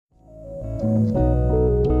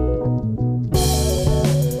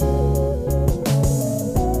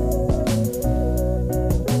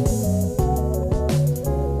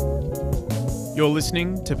You're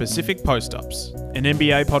listening to Pacific Post-Ups, an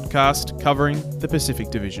NBA podcast covering the Pacific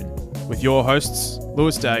Division, with your hosts,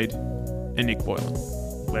 Lewis Dade and Nick Boylan.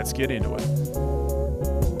 Let's get into it.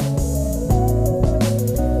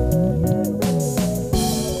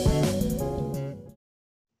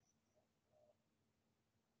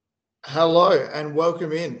 Hello and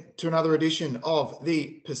welcome in to another edition of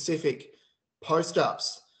the Pacific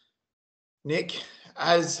Post-Ups. Nick,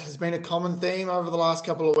 as has been a common theme over the last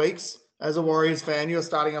couple of weeks, as a Warriors fan, you're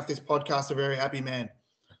starting off this podcast a very happy man.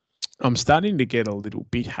 I'm starting to get a little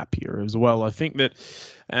bit happier as well. I think that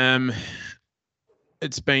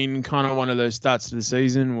it's been kind of one of those starts to the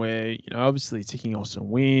season where, obviously ticking off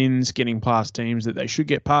some wins, getting past teams that they should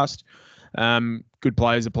get past. Good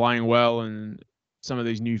players are playing well and some of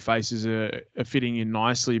these new faces are fitting in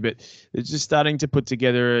nicely, but it's just starting to put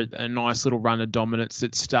together a nice little run of dominance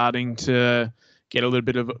that's starting to get a little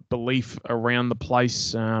bit of belief around the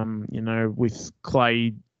place, with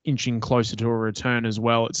Clay inching closer to a return as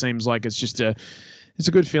well. It seems like it's a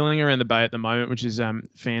good feeling around the Bay at the moment, which is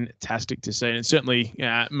fantastic to see. And it certainly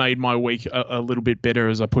made my week a little bit better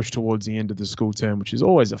as I push towards the end of the school term, which is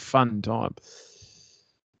always a fun time.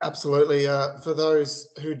 Absolutely. For those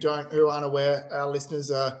who aren't aware, our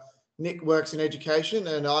listeners, Nick works in education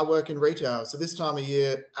and I work in retail. So this time of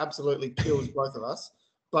year absolutely kills both of us.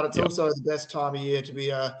 But it's also the best time of year to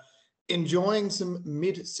be enjoying some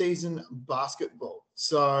mid-season basketball.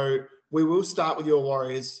 So we will start with your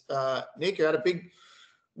Warriors. Nick, you had a big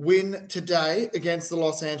win today against the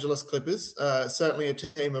Los Angeles Clippers. Certainly a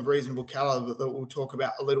team of reasonable caliber that we'll talk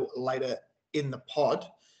about a little later in the pod.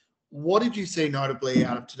 What did you see notably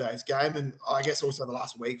out of today's game and I guess also the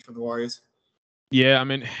last week from the Warriors? Yeah, I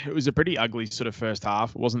mean, it was a pretty ugly sort of first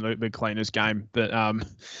half. It wasn't the cleanest game that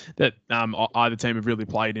either team have really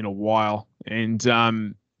played in a while. And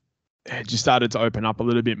it just started to open up a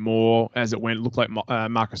little bit more as it went. It looked like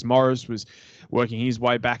Marcus Morris was working his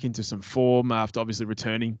way back into some form after obviously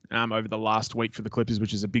returning over the last week for the Clippers,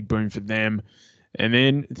 which is a big boon for them. And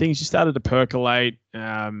then things just started to percolate.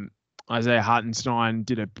 Isaiah Hartenstein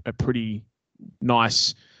did a pretty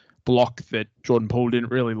nice block that Jordan Poole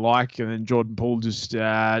didn't really like, and then Jordan Poole just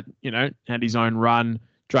had his own run,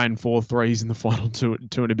 drained 4 threes in the final two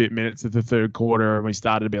and a bit minutes of the third quarter, and we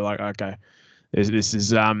started to be like, okay, this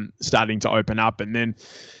is starting to open up. And then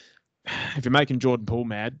if you're making Jordan Poole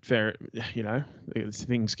mad, fair,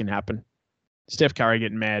 things can happen. Steph Curry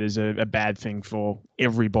getting mad is a bad thing for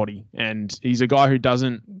everybody, and he's a guy who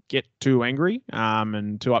doesn't get too angry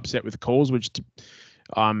and too upset with calls, which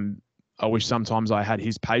I wish sometimes I had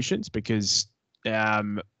his patience because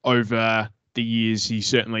over the years, he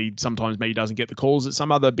certainly sometimes maybe doesn't get the calls that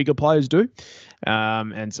some other bigger players do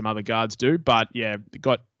and some other guards do. But yeah,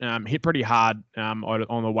 got hit pretty hard on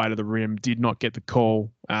the way to the rim, did not get the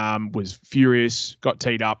call, was furious, got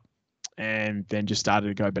teed up, and then just started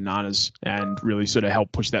to go bananas and really sort of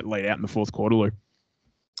helped push that lead out in the fourth quarter, Lou.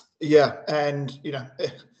 Yeah, and,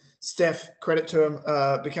 Steph, credit to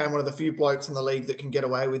him, became one of the few blokes in the league that can get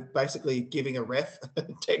away with basically giving a ref a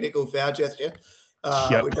technical foul gesture,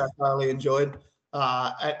 which I thoroughly enjoyed.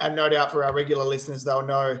 And no doubt for our regular listeners, they'll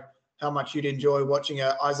know how much you'd enjoy watching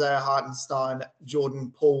a Isaiah Hartenstein,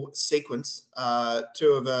 Jordan Poole sequence.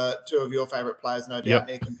 Two of your favourite players, no doubt,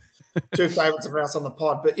 Nick, and two favourites of us on the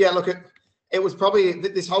pod. But yeah, look, it was probably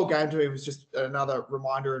this whole game to me was just another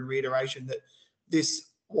reminder and reiteration that this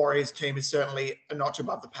Warriors team is certainly a notch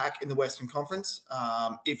above the pack in the Western Conference.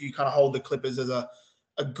 If you kind of hold the Clippers as a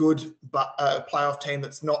good but a playoff team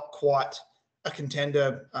that's not quite a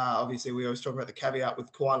contender, obviously we always talk about the caveat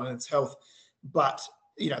with Kawhi Leonard's health, but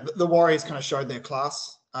the Warriors kind of showed their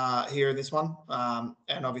class here in this one,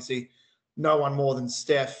 and obviously no one more than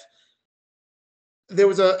Steph. There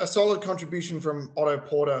was a solid contribution from Otto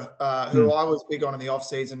Porter, who I was big on in the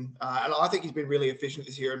offseason, and I think he's been really efficient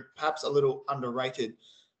this year and perhaps a little underrated.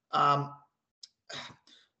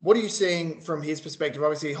 What are you seeing from his perspective?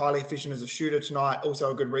 Obviously, highly efficient as a shooter tonight,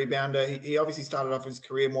 also a good rebounder. He obviously started off his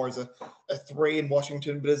career more as a 3 in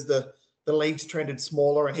Washington, but as the league's trended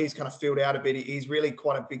smaller and he's kind of filled out a bit, he's really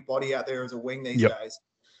quite a big body out there as a wing these days.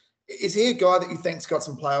 Is he a guy that you think's got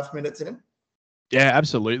some playoff minutes in him? Yeah,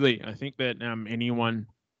 absolutely. I think that anyone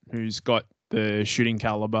who's got the shooting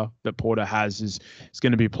caliber that Porter has is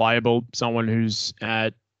going to be playable. Someone who's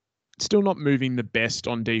still not moving the best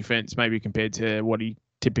on defense, maybe compared to what he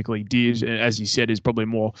typically did. As you said, is probably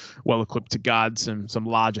more well-equipped to guard some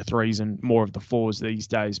larger threes and more of the fours these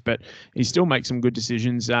days. But he still makes some good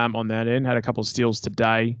decisions on that end. Had a couple of steals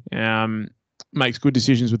today. makes good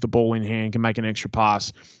decisions with the ball in hand, can make an extra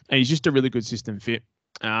pass, and he's just a really good system fit.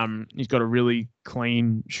 He's got a really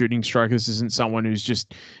clean shooting stroke. This isn't someone who's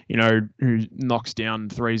just, who knocks down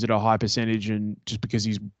threes at a high percentage and just because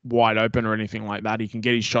he's wide open or anything like that. He can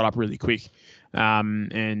get his shot up really quick.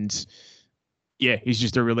 And yeah, he's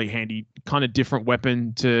just a really handy kind of different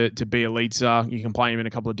weapon to Bjelica. You can play him in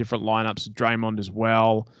a couple of different lineups with Draymond as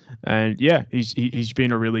well. And yeah, he's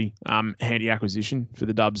been a really handy acquisition for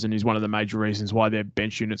the Dubs, and he's one of the major reasons why their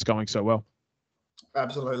bench unit's going so well.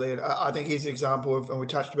 Absolutely. And I think he's an example of, and we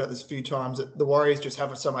touched about this a few times, that the Warriors just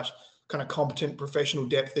have so much kind of competent professional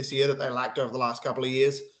depth this year that they lacked over the last couple of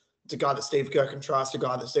years. It's a guy that Steve Kerr can trust, a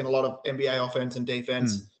guy that's seen a lot of NBA offense and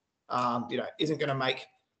defense, isn't going to make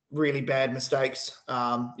really bad mistakes.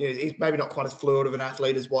 He's maybe not quite as fluid of an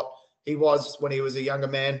athlete as what he was when he was a younger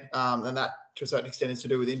man. And that to a certain extent is to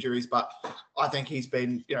do with injuries, but I think he's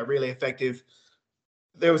been, really effective.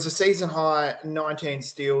 There was a season high 19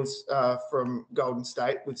 steals from Golden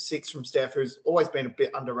State with 6 from Steph, who's always been a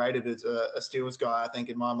bit underrated as a steals guy, I think,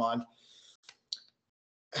 in my mind.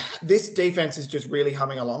 This defense is just really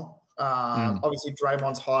humming along. Obviously,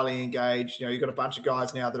 Draymond's highly engaged. You've got a bunch of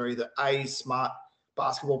guys now that are either A, smart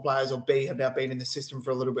basketball players, or B, have now been in the system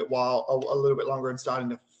for a little bit longer and starting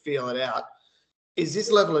to feel it out. Is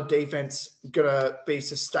this level of defense going to be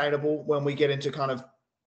sustainable when we get into kind of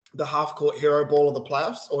the half-court hero ball of the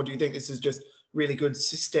playoffs, or do you think this is just really good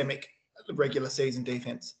systemic regular season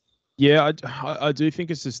defense? Yeah, I do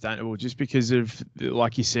think it's sustainable just because of,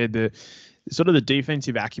 like you said, the sort of the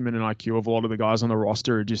defensive acumen and IQ of a lot of the guys on the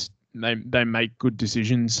roster are just they make good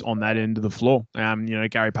decisions on that end of the floor.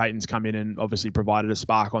 Gary Payton's come in and obviously provided a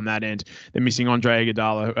spark on that end. They're missing Andre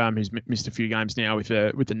Iguodala, who's missed a few games now with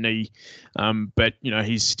a knee, but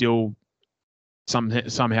he's still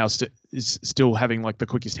somehow is still having like the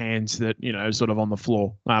quickest hands that sort of on the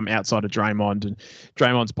floor outside of Draymond, and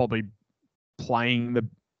Draymond's probably playing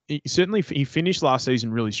he finished last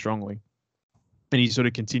season really strongly, and he sort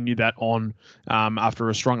of continued that on after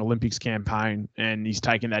a strong Olympics campaign, and he's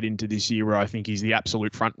taken that into this year where I think he's the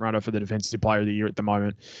absolute front runner for the Defensive Player of the Year at the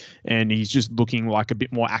moment, and he's just looking like a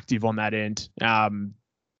bit more active on that end.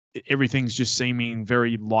 Everything's just seeming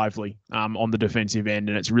very lively on the defensive end,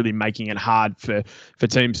 and it's really making it hard for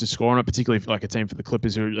teams to score on it, particularly like a team for the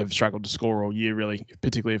Clippers who have struggled to score all year, really,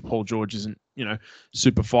 particularly if Paul George isn't,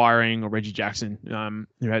 super firing, or Reggie Jackson,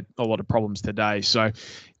 who had a lot of problems today. So,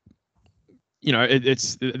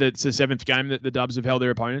 it's the 7th game that the Dubs have held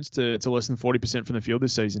their opponents to less than 40% from the field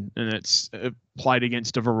this season. And it's played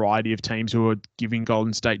against a variety of teams who are giving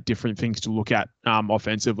Golden State different things to look at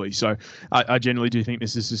offensively. So I generally do think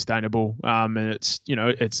this is sustainable. And it's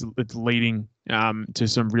leading to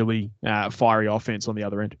some really fiery offense on the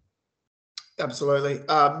other end. Absolutely.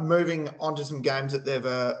 Moving on to some games that they've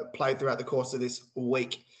played throughout the course of this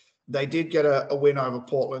week. They did get a win over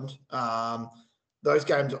Portland. Those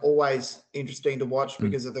games are always interesting to watch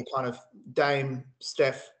because of the kind of Dame,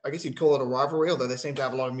 Steph, I guess you'd call it a rivalry, although they seem to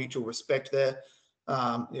have a lot of mutual respect there.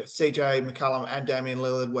 CJ McCollum and Damian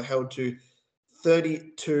Lillard were held to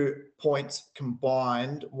 32 points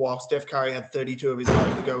combined, while Steph Curry had 32 of his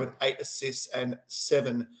own to go with 8 assists and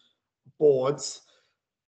 7 boards.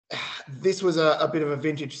 This was a bit of a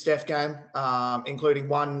vintage Steph game, including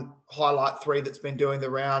one highlight 3 that's been doing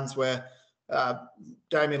the rounds where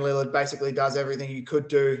Damian Lillard basically does everything he could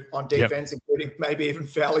do on defense, including maybe even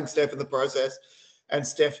fouling Steph in the process, and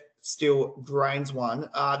Steph still drains one.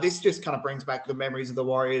 This just kind of brings back the memories of the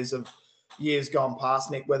Warriors of years gone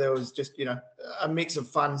past, Nick, where there was just, a mix of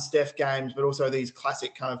fun Steph games, but also these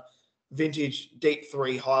classic kind of vintage deep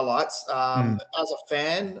 3 highlights. As a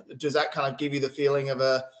fan, does that kind of give you the feeling of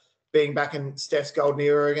being back in Steph's golden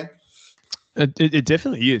era again? It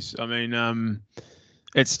definitely is. I mean,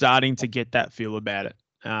 it's starting to get that feel about it.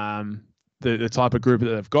 The type of group that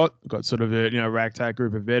they've got sort of a ragtag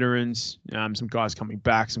group of veterans, some guys coming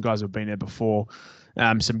back, some guys who have been there before,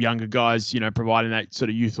 some younger guys, providing that sort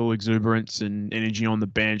of youthful exuberance and energy on the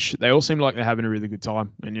bench. They all seem like they're having a really good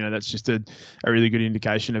time, and that's just a really good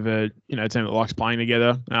indication of a team that likes playing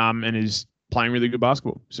together and is playing really good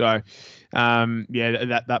basketball. So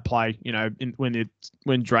that play,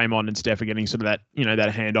 when Draymond and Steph are getting sort of that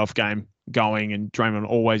that handoff game going, and Draymond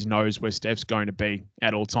always knows where Steph's going to be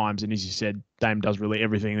at all times, and as you said, Dame does really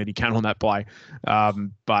everything that he can on that play,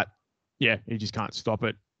 but yeah, he just can't stop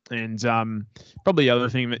it. And probably the other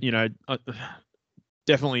thing that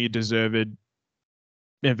definitely a deserved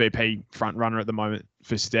MVP front runner at the moment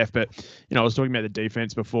for Steph, but I was talking about the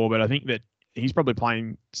defense before, but I think that he's probably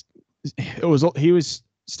playing.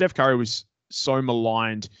 Steph Curry was so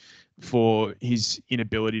maligned for his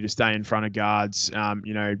inability to stay in front of guards,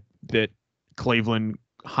 that Cleveland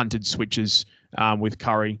hunted switches with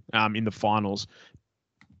Curry in the finals.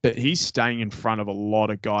 But he's staying in front of a lot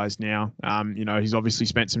of guys now. He's obviously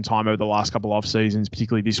spent some time over the last couple of off seasons,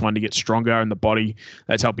 particularly this one, to get stronger in the body.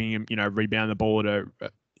 That's helping him, rebound the ball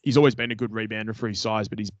he's always been a good rebounder for his size,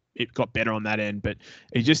 but it got better on that end. But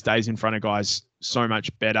he just stays in front of guys so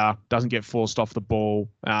much better, doesn't get forced off the ball.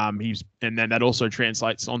 And then that also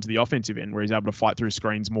translates onto the offensive end, where he's able to fight through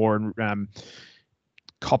screens more and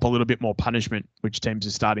cop a little bit more punishment, which teams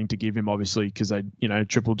are starting to give him, obviously, because they,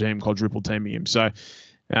 triple team, quadruple teaming him. So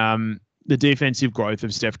the defensive growth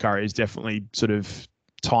of Steph Curry is definitely sort of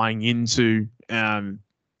tying into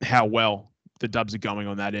how well the Dubs are going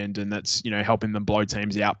on that end, and that's helping them blow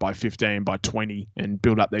teams out by 15, by 20, and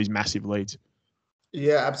build up these massive leads.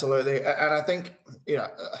 Yeah, absolutely. And I think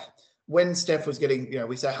when Steph was getting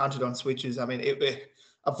we say hunted on switches. I mean, it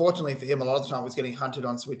unfortunately for him, a lot of the time was getting hunted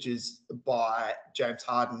on switches by James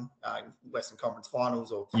Harden, Western Conference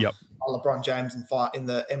Finals, or LeBron James in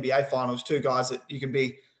the NBA Finals. Two guys that you can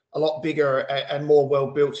be a lot bigger and more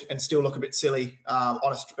well-built and still look a bit silly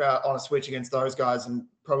on a switch against those guys, and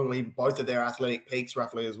probably both of their athletic peaks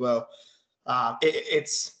roughly as well.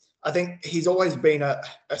 I think he's always been a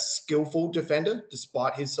skillful defender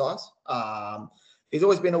despite his size. He's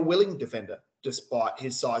always been a willing defender despite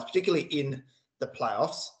his size, particularly in the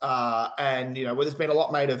playoffs. Where there's been a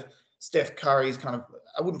lot made of Steph Curry's kind of,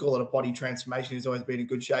 I wouldn't call it a body transformation. He's always been in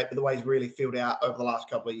good shape, but the way he's really filled out over the last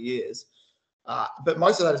couple of years. But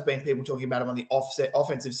most of that has been people talking about him on the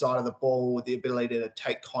offensive side of the ball, with the ability to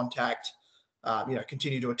take contact,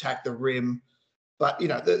 continue to attack the rim. But,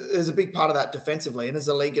 there's a big part of that defensively. And as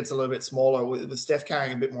the league gets a little bit smaller, with Steph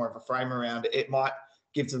carrying a bit more of a frame around, it might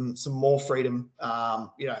give them some more freedom,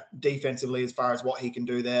 defensively as far as what he can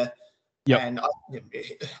do there. Yep. And,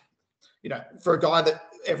 for a guy that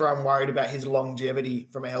everyone worried about his longevity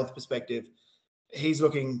from a health perspective, he's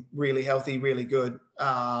looking really healthy, really good.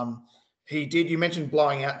 You mentioned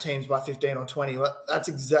blowing out teams by 15 or 20. That's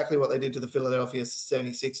exactly what they did to the Philadelphia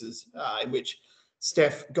 76ers, in which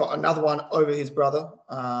Steph got another one over his brother.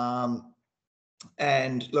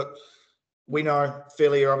 And look, we know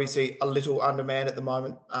Philly are obviously a little undermanned at the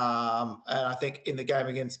moment. And I think in the game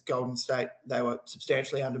against Golden State, they were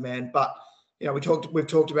substantially undermanned. But, we've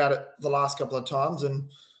talked about it the last couple of times, and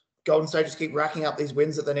Golden State just keep racking up these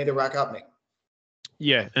wins that they need to rack up, Nick.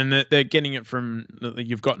 Yeah, and they're getting it from,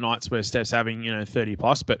 you've got nights where Steph's having, 30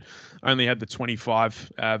 plus, but only had the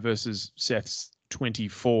 25 versus Seth's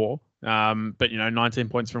 24. But 19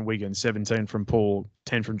 points from Wiggins, 17 from Paul,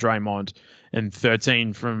 10 from Draymond, and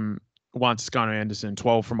 13 from Juan Toscano Anderson,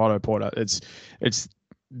 12 from Otto Porter. It's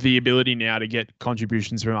the ability now to get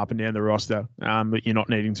contributions from up and down the roster, but you're not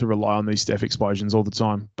needing to rely on these Steph explosions all the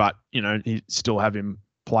time. But you still have him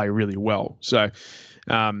play really well. So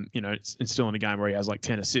it's still in a game where he has like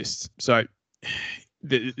 10 assists. So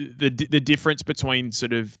the difference between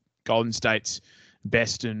sort of Golden State's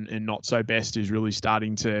best and not so best is really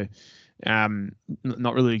starting to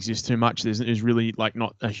not really exist too much. There's really like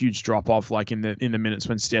not a huge drop off like in the minutes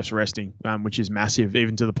when Steph's resting, which is massive,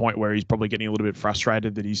 even to the point where he's probably getting a little bit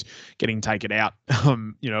frustrated that he's getting taken out, a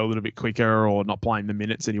little bit quicker or not playing the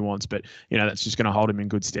minutes that he wants. But that's just going to hold him in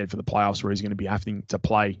good stead for the playoffs, where he's going to be having to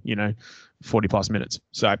play 40 plus minutes.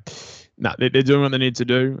 So no, they're doing what they need to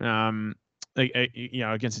do.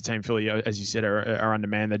 Against the team Philly, as you said, are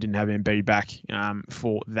undermanned. They didn't have Embiid back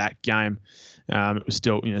for that game. It was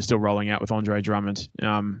still rolling out with Andre Drummond.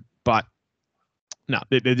 But no,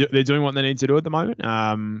 they're doing what they need to do at the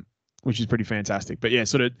moment, which is pretty fantastic. But yeah,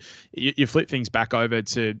 sort of you flip things back over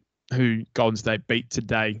to who Golden State beat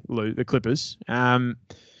today, Lou, the Clippers.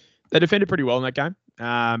 They defended pretty well in that game,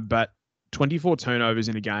 but 24 turnovers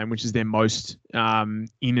in a game, which is their most in an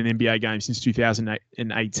NBA game since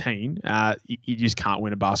 2018. You just can't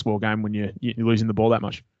win a basketball game when you're losing the ball that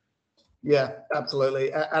much. Yeah,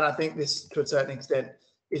 absolutely. And I think this, to a certain extent,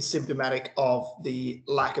 is symptomatic of the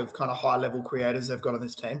lack of kind of high-level creators they've got on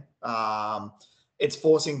this team. It's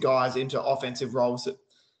forcing guys into offensive roles that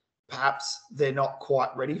perhaps they're not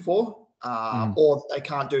quite ready for, or they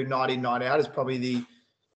can't do night in, night out is probably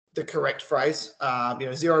the correct phrase.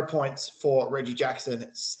 0 points for Reggie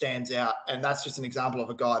Jackson stands out. And that's just an example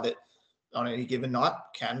of a guy that on any given night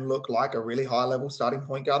can look like a really high level starting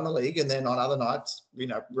point guard in the league. And then on other nights,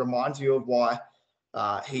 reminds you of why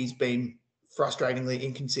he's been frustratingly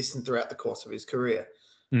inconsistent throughout the course of his career.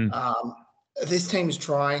 This team's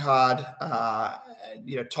trying hard.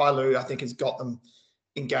 Ty Lue, I think, has got them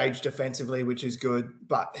engaged defensively, which is good,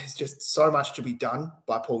 but there's just so much to be done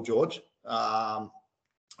by Paul George. My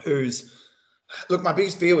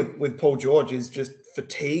biggest fear with Paul George is just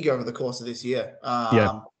fatigue over the course of this year.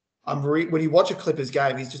 when you watch a Clippers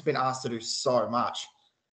game, he's just been asked to do so much.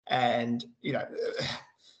 And,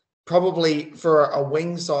 probably for a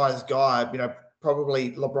wing-sized guy,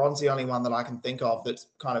 probably LeBron's the only one that I can think of that's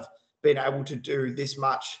kind of been able to do this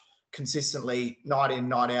much consistently, night in,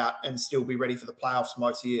 night out, and still be ready for the playoffs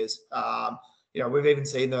most years. We've even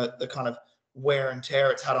seen the kind of wear and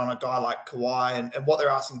tear it's had on a guy like Kawhi, and what they're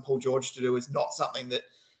asking Paul George to do is not something that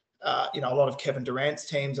a lot of Kevin Durant's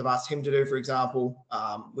teams have asked him to do, for example,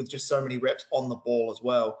 with just so many reps on the ball as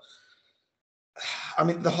well. I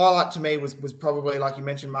mean, the highlight to me was probably, like you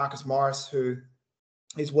mentioned, Marcus Morris, who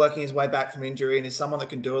is working his way back from injury and is someone that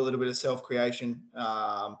can do a little bit of self-creation.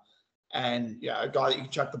 And a guy that you can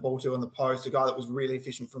chuck the ball to on the post, a guy that was really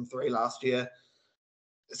efficient from three last year.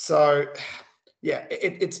 So, yeah,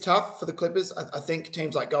 it's tough for the Clippers. I think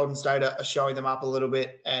teams like Golden State are showing them up a little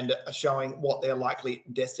bit and are showing what their likely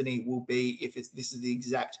destiny will be if this is the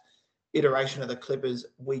exact iteration of the Clippers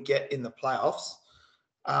we get in the playoffs.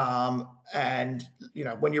 And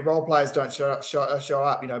when your role players don't show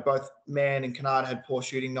up, both Mann and Kennard had poor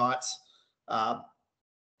shooting nights.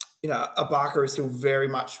 Ibaka is still very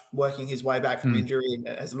much working his way back from injury and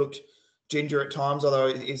has looked ginger at times,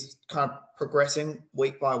 although he's kind of progressing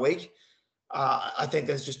week by week. I think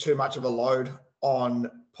there's just too much of a load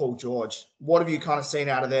on Paul George. What have you kind of seen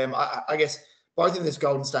out of them? I guess both in this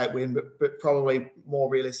Golden State win, but probably more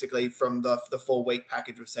realistically from the 4-week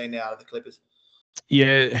package we've seen now out of the Clippers.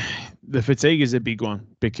 Yeah, the fatigue is a big one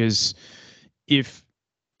because if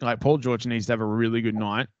Paul George needs to have a really good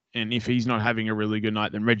night, and if he's not having a really good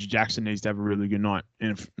night, then Reggie Jackson needs to have a really good night.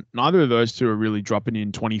 And if neither of those two are really dropping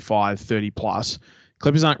in 25, 30 plus,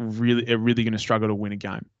 Clippers are really going to struggle to win a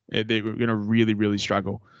game. They're going to really, really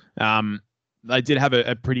struggle. They did have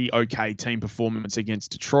a pretty okay team performance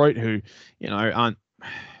against Detroit, who, aren't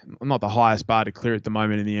not the highest bar to clear at the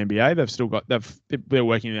moment in the NBA. They've still got they're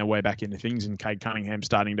working their way back into things, and Cade Cunningham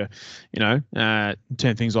starting to,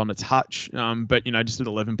 turn things on a touch. But just an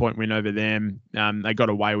 11-point win over them. They got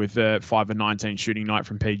away with a 5 of 19 shooting night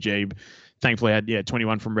from PG. Thankfully, had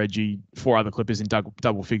 21 from Reggie, 4 other Clippers in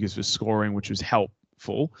double figures for scoring, which was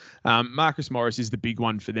helpful. Marcus Morris is the big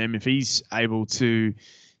one for them. If he's able to,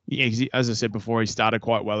 as I said before, he started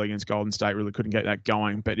quite well against Golden State, really couldn't get that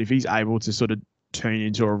going. But if he's able to sort of turn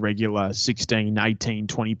into a regular 16, 18,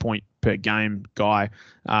 20 point per game guy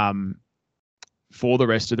for the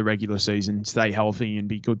rest of the regular season, stay healthy and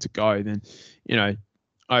be good to go, then,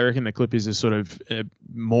 I reckon the Clippers are sort of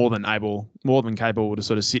more than capable to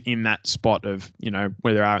sort of sit in that spot of,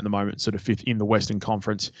 where they are at the moment, sort of 5th in the Western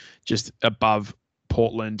Conference, just above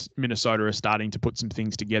Portland. Minnesota are starting to put some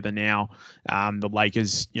things together now. The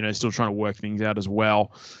Lakers, still trying to work things out as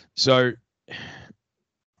well. So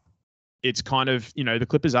it's kind of, the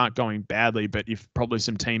Clippers aren't going badly, but if probably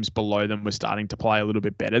some teams below them were starting to play a little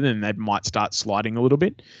bit better, then they might start sliding a little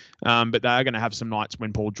bit. But they are going to have some nights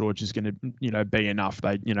when Paul George is going to, be enough.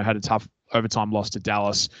 They, had a tough overtime loss to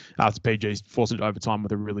Dallas after PG forced it to overtime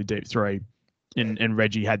with a really deep 3, and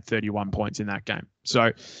Reggie had 31 points in that game.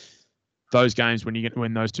 So those games,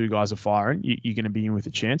 when those two guys are firing, you're going to be in with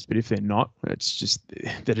a chance. But if they're not, it's just,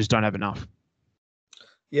 they just don't have enough.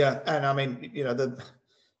 Yeah. And I mean,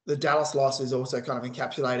 the Dallas loss is also kind of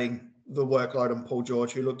encapsulating the workload on Paul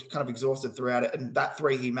George, who looked kind of exhausted throughout it. And that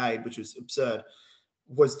 3 he made, which was absurd,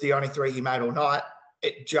 was the only 3 he made all night.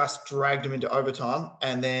 It just dragged him into overtime,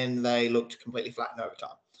 and then they looked completely flat in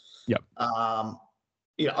overtime. Yep.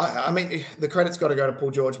 I mean, the credit's got to go to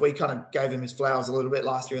Paul George. We kind of gave him his flowers a little bit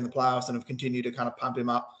last year in the playoffs and have continued to kind of pump him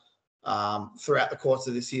up throughout the course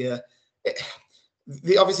of this year.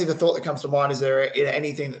 Obviously, the thought that comes to mind is there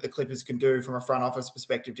anything that the Clippers can do from a front office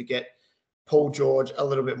perspective to get Paul George a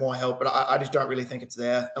little bit more help, but I just don't really think it's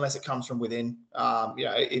there unless it comes from within.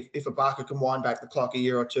 If Ibaka can wind back the clock a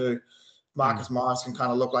year or two, Marcus Morris can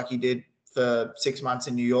kind of look like he did for 6 months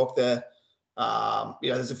in New York there.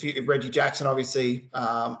 There's a few. Reggie Jackson, obviously,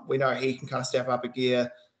 we know he can kind of step up a gear.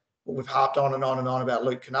 We've harped on and on and on about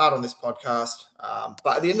Luke Kennard on this podcast.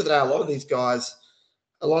 But at the end of the day, a lot of these guys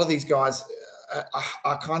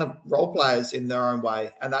are kind of role players in their own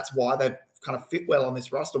way. And that's why they kind of fit well on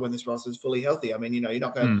this roster when this roster is fully healthy. I mean, you're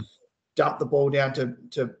not going to dump the ball down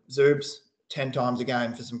to Zoobs 10 times a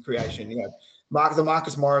game for some creation. The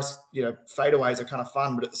Marcus Morris, fadeaways are kind of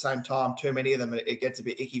fun, but at the same time, too many of them, it gets a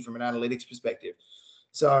bit icky from an analytics perspective.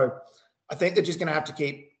 So I think they're just going to have to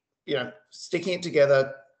keep, sticking it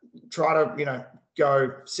together, try to,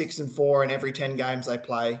 go 6-4 in every 10 games they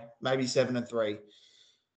play, maybe 7-3.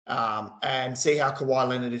 And see how Kawhi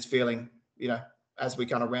Leonard is feeling, as we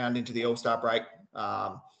kind of round into the All-Star break.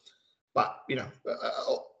 But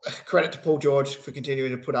credit to Paul George for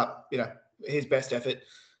continuing to put up, his best effort.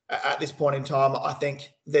 at this point in time, I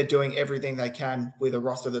think they're doing everything they can with a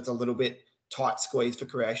roster that's a little bit tight squeezed for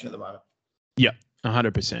creation at the moment. Yeah,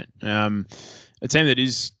 100%. A team that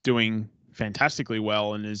is doing fantastically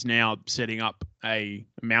well and is now setting up a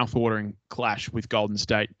mouth-watering clash with Golden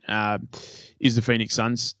State is the Phoenix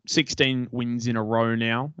Suns. 16 wins in a row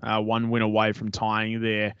now, one win away from tying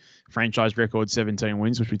their franchise record 17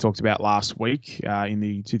 wins, which we talked about last week in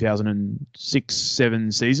the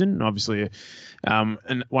 2006-7 season. Obviously,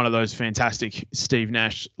 and one of those fantastic Steve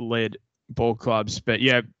Nash-led ball clubs. But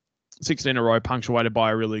yeah, 16 in a row, punctuated by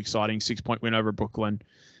a really exciting 6-point win over Brooklyn.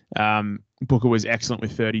 Booker was excellent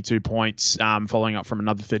with 32 points, following up from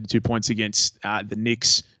another 32 points against the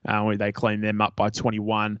Knicks, where they cleaned them up by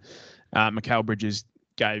 21. Mikal Bridges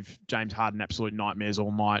gave James Harden absolute nightmares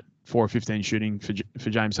all night, 4 of 15 shooting for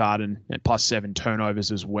James Harden, and plus 7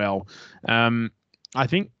 turnovers as well. I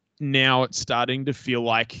think now it's starting to feel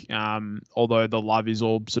like, although the love is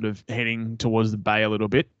all sort of heading towards the Bay a little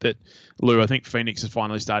bit, that, Lou, I think Phoenix is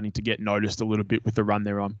finally starting to get noticed a little bit with the run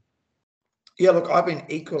they're on. Yeah, look, I've been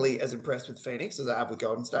equally as impressed with Phoenix as I have with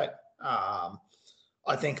Golden State. I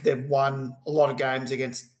think they've won a lot of games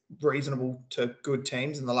against reasonable to good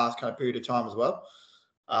teams in the last kind of period of time as well.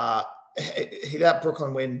 That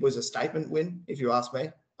Brooklyn win was a statement win, if you ask me.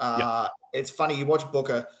 It's funny, you watch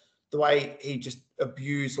Booker, the way he just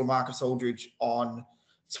abused LaMarcus Aldridge on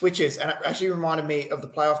switches. And it actually reminded me of the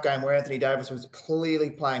playoff game where Anthony Davis was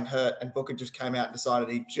clearly playing hurt and Booker just came out and decided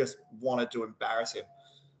he just wanted to embarrass him.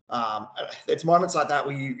 It's moments like that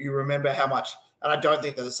where you remember how much, and I don't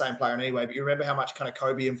think they're the same player in any way, but you remember how much kind of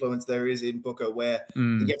Kobe influence there is in Booker, where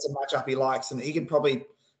he gets a matchup he likes and he can probably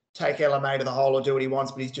take LMA to the hole or do what he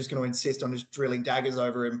wants, but he's just going to insist on just drilling daggers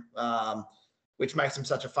over him, which makes him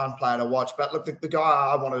such a fun player to watch. But look, the guy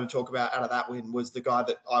I wanted to talk about out of that win was the guy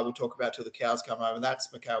that I will talk about till the cows come home, and that's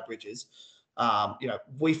Mikal Bridges.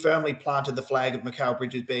 We firmly planted the flag of Mikal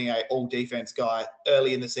Bridges being an all-defense guy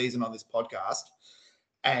early in the season on this podcast.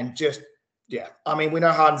 And just, yeah, I mean, we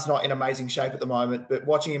know Harden's not in amazing shape at the moment, but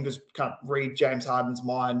watching him just kind of read James Harden's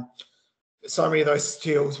mind, so many of those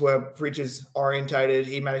steals were Bridges orientated.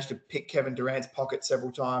 He managed to pick Kevin Durant's pocket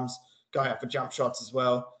several times, going up for jump shots as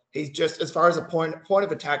well. He's just, as far as a point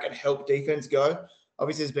of attack and help defense go,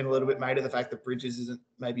 obviously there's been a little bit made of the fact that Bridges isn't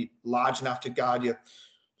maybe large enough to guard your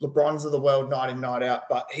LeBrons of the world night in, night out,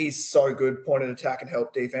 but he's so good point of attack and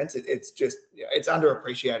help defense. It's just, it's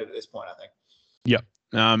underappreciated at this point, I think. Yep.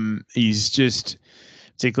 He's just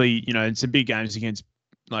particularly, in some big games against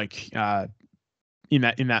in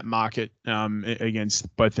that market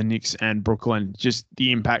against both the Knicks and Brooklyn, just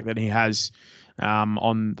the impact that he has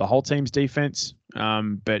on the whole team's defense,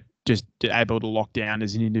 but just able to lock down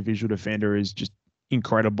as an individual defender is just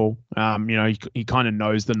incredible. He kind of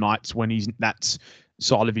knows the nights when that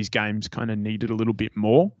side of his game's kind of needed a little bit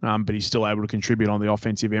more, but he's still able to contribute on the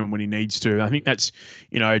offensive end when he needs to. I think that's,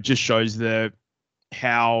 it just shows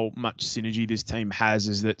how much synergy this team has,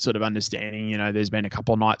 is that sort of understanding, there's been a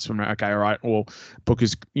couple of nights when, okay, all right, well,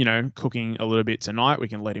 Booker's, cooking a little bit tonight. We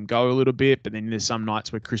can let him go a little bit. But then there's some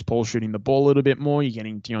nights where Chris Paul's shooting the ball a little bit more. You're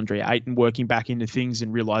getting DeAndre Ayton working back into things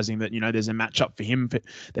and realizing that, there's a matchup for him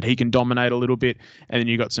that he can dominate a little bit. And then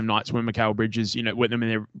you've got some nights when Mikal Bridges, when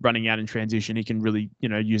they're running out in transition, he can really,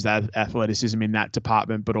 use that athleticism in that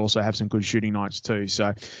department, but also have some good shooting nights too.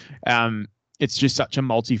 So it's just such a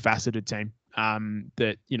multifaceted team.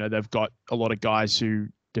 That they've got a lot of guys who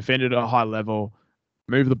defend at a high level,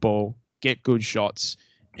 move the ball, get good shots,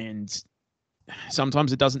 and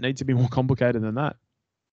sometimes it doesn't need to be more complicated than that.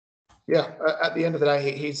 Yeah, at the end of the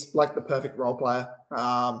day, he's like the perfect role player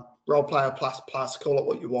plus, call it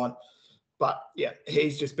what you want. But yeah,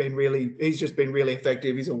 he's just been really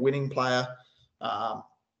effective. He's a winning player.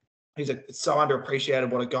 It's so underappreciated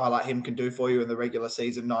what a guy like him can do for you in the regular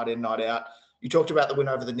season, night in, night out. You talked about the win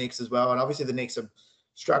over the Knicks as well, and obviously the Knicks are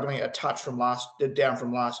struggling a touch down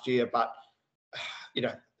from last year. But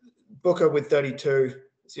Booker with 32,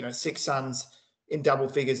 6 Suns in double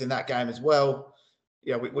figures in that game as well.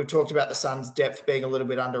 We've talked about the Suns' depth being a little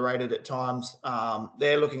bit underrated at times.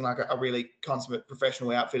 They're looking like a really consummate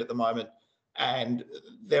professional outfit at the moment. And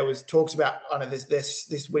there was talks about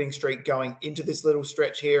this winning streak going into this little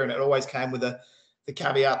stretch here, and it always came with the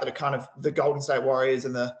caveat that a kind of the Golden State Warriors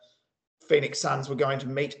and the Phoenix Suns were going to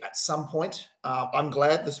meet at some point. I'm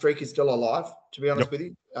glad the streak is still alive, to be honest with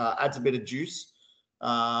you. Adds a bit of juice.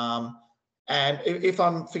 And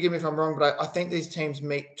forgive me if I'm wrong, but I think these teams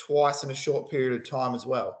meet twice in a short period of time as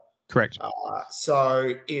well. Correct.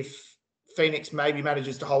 So if Phoenix maybe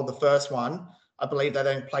manages to hold the first one, I believe they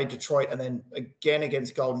then play Detroit and then again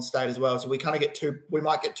against Golden State as well. So we might get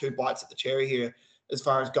 2 bites at the cherry here as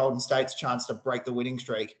far as Golden State's chance to break the winning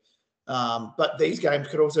streak. But these games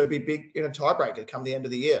could also be big in a tiebreaker come the end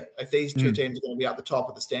of the year. If these two teams are going to be at the top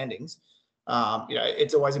of the standings,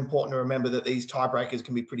 it's always important to remember that these tiebreakers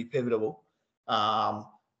can be pretty pivotal.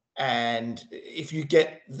 And if you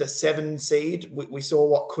get the 7 seed, we saw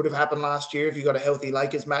what could have happened last year if you got a healthy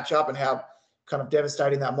Lakers matchup and how kind of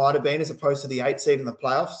devastating that might have been as opposed to the 8 seed in the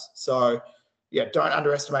playoffs. So, yeah, don't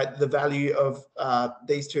underestimate the value of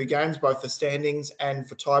these 2 games, both for standings and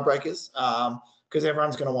for tiebreakers, because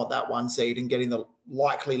everyone's going to want that 1 seed and getting the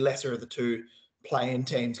likely lesser of the 2 play-in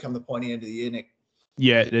teams come the pointy end of the year, Nick.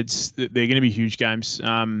 Yeah, they're going to be huge games.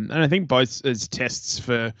 And I think both as tests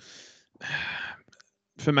for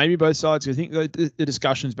maybe both sides. I think the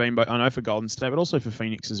discussion's been, I know for Golden State, but also for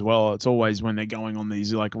Phoenix as well. It's always when they're going on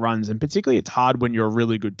these like runs, and particularly it's hard when you're a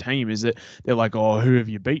really good team, is that they're like, oh, who have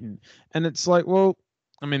you beaten? And it's like, well,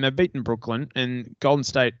 I mean, they've beaten Brooklyn, and Golden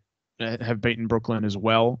State have beaten Brooklyn as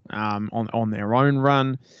well on their own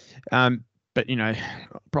run. But,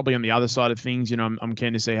 probably on the other side of things, I'm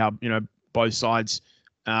keen to see how, both sides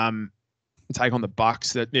take on the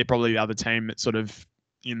Bucks. That they're probably the other team that's sort of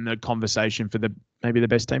in the conversation for maybe the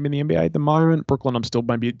best team in the NBA at the moment. Brooklyn, I'm still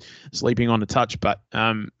maybe sleeping on a touch, but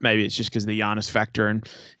maybe it's just because the Giannis factor and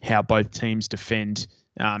how both teams defend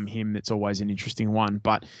him. That's always an interesting one.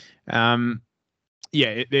 But they're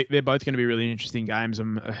both going to be really interesting games.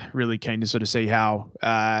 I'm really keen to sort of see how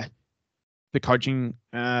the coaching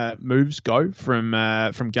moves go from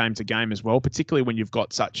game to game as well, particularly when you've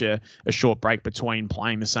got such a short break between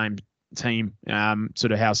playing the same team,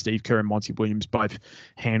 sort of how Steve Kerr and Monty Williams both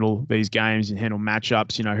handle these games and handle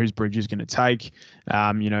matchups, whose Bridge is going to take,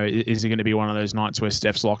 is it going to be one of those nights where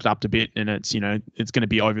Steph's locked up a bit and it's going to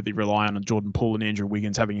be overly reliant on Jordan Poole and Andrew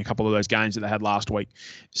Wiggins having a couple of those games that they had last week.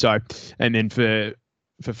 So, and then for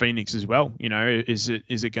Phoenix as well, is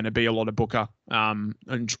it going to be a lot of Booker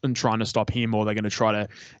and trying to stop him, or they're going to try to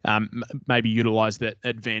maybe utilize that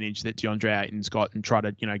advantage that DeAndre Ayton's got and try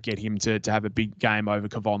to get him to have a big game over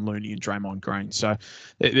Kevon Looney and Draymond Green. So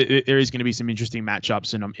there is going to be some interesting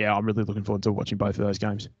matchups, and I'm really looking forward to watching both of those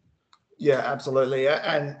games. Yeah, absolutely,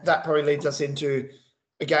 and that probably leads us into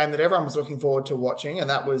a game that everyone was looking forward to watching, and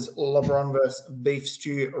that was LeBron versus Beef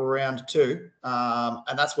Stew round 2.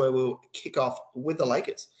 And that's where we'll kick off with the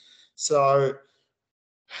Lakers. So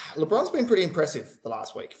LeBron's been pretty impressive the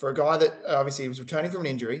last week for a guy that obviously was returning from an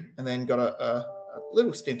injury and then got a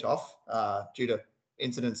little stint off due to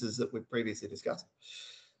incidences that we've previously discussed.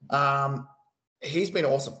 He's been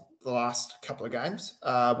awesome the last couple of games.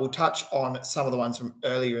 We'll touch on some of the ones from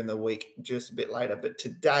earlier in the week just a bit later, but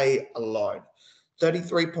today alone,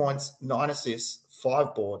 33 points, 9 assists,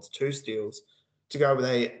 5 boards, 2 steals, to go with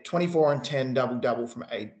a 24 and 10 double-double from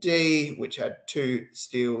AD, which had 2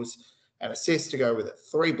 steals and assists, to go with it,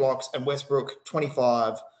 3 blocks, and Westbrook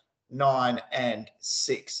 25, 9 and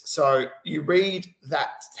 6. So you read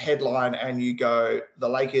that headline and you go, the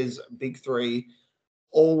Lakers big 3,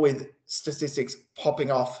 all with statistics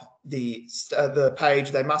popping off the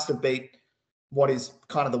page. They must have beat what is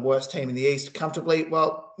kind of the worst team in the East comfortably.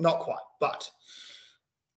 Well, not quite, but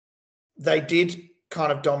they did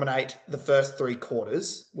kind of dominate the first 3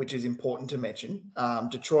 quarters, which is important to mention.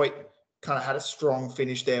 Detroit kind of had a strong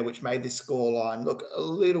finish there, which made this scoreline look a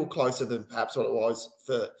little closer than perhaps what it was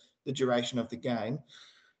for the duration of the game.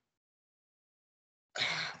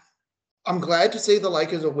 I'm glad to see the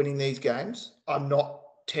Lakers are winning these games. I'm not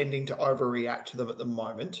tending to overreact to them at the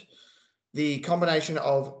moment. The combination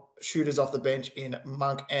of shooters off the bench in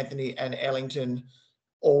Monk, Anthony, and Ellington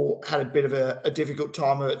all had a bit of a difficult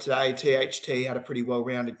time of it today. THT had a pretty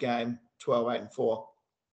well-rounded game, 12, 8, and 4.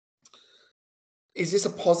 Is this a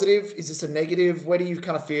positive? Is this a negative? Where do you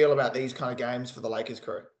kind of feel about these kind of games for the Lakers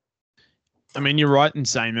crew? I mean, you're right in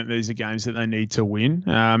saying that these are games that they need to win.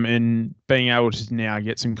 And being able to now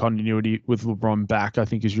get some continuity with LeBron back, I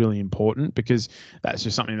think, is really important, because that's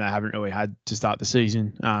just something they haven't really had to start the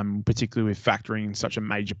season, particularly with factoring such a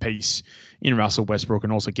major piece in Russell Westbrook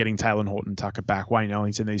and also getting Taylor Horton-Tucker back, Wayne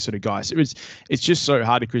Ellington, these sort of guys. It's just so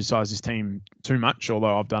hard to criticize this team too much,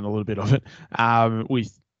 although I've done a little bit of it,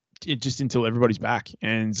 just until everybody's back.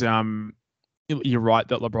 And you're right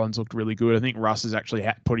that LeBron's looked really good. I think Russ is actually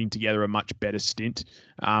putting together a much better stint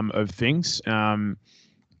of things. I'm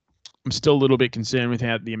still a little bit concerned with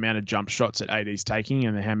the amount of jump shots that AD's taking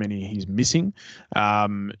and how many he's missing. I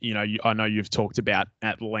know you've talked about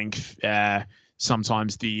at length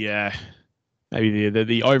sometimes the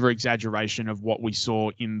over exaggeration of what we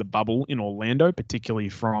saw in the bubble in Orlando, particularly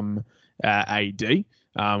from AD,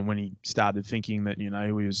 when he started thinking that he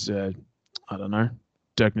was Dirk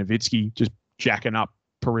Nowitzki, just jacking up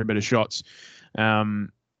perimeter shots.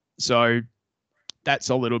 So that's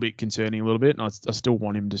a little bit concerning a little bit. And I still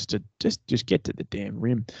want him just to just get to the damn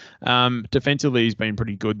rim. Defensively, he's been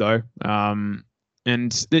pretty good though.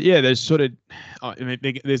 There's sort of,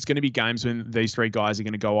 there's going to be games when these three guys are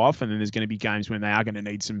going to go off, and then there's going to be games when they are going to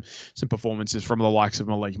need some performances from the likes of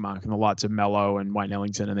Malik Monk and the likes of Mello and Wayne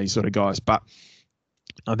Ellington and these sort of guys. But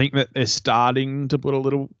I think that they're starting to put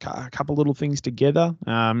a couple little things together.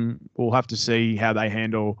 We'll have to see how they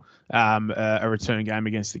handle a return game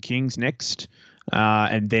against the Kings next,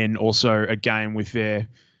 and then also a game with their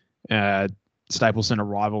Staples Center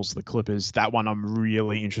rivals, the Clippers. That one I'm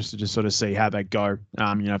really interested to sort of see how they go.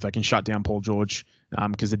 If they can shut down Paul George,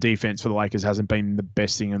 because the defense for the Lakers hasn't been the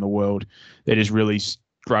best thing in the world. They're just really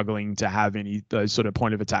struggling to have those sort of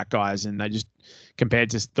point of attack guys, and they just, compared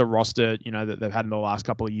to the roster, that they've had in the last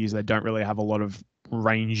couple of years, they don't really have a lot of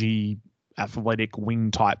rangy, athletic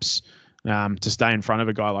wing types to stay in front of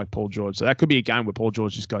a guy like Paul George. So that could be a game where Paul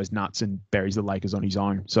George just goes nuts and buries the Lakers on his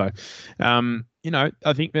own. So,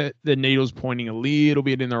 I think that the needle's pointing a little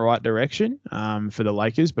bit in the right direction for the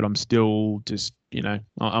Lakers, but I'm still just,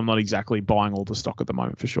 I'm not exactly buying all the stock at the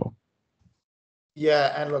moment for sure.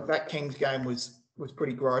 Yeah, and look, that Kings game was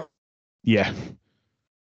pretty gross. Yeah.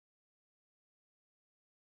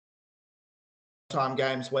 Time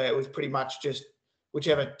games where it was pretty much just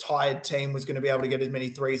whichever tired team was going to be able to get as many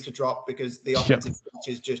threes to drop, because the offensive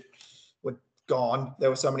touches just were gone. There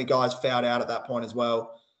were so many guys fouled out at that point as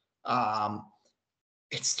well.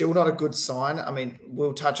 It's still not a good sign. I mean,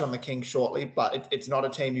 we'll touch on the Kings shortly, but it's not a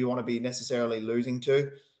team you want to be necessarily losing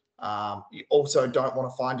to. You also don't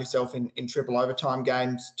want to find yourself in triple overtime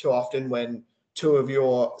games too often when two of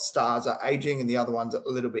your stars are aging and the other one's a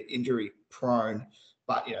little bit injury prone.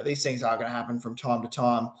 But, these things are going to happen from time to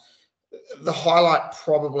time. The highlight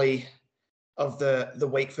probably of the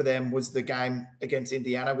week for them was the game against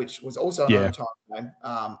Indiana, which was also an overtime game.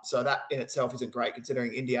 So that in itself isn't great,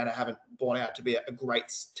 considering Indiana haven't borne out to be a great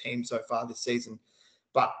team so far this season.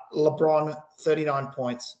 But LeBron, 39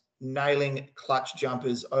 points, nailing clutch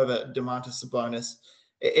jumpers over Domantas Sabonis.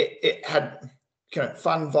 It had kind of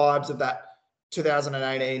fun vibes of that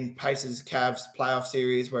 2018 Pacers-Cavs playoff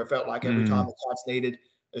series, where it felt like every time the Cavs needed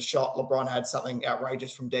a shot, LeBron had something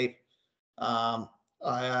outrageous from deep.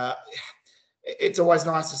 It's always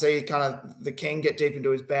nice to see kind of the King get deep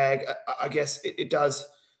into his bag. I guess it does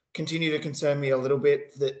continue to concern me a little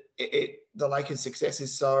bit that the Lakers' success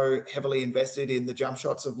is so heavily invested in the jump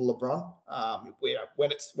shots of LeBron.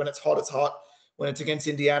 When it's hot, it's hot. When it's against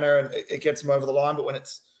Indiana, and it gets them over the line. But when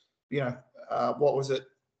it's, what was it,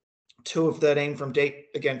 2 of 13 from deep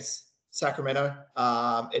against Sacramento,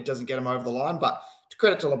 it doesn't get him over the line. But to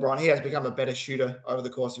credit to LeBron, he has become a better shooter over the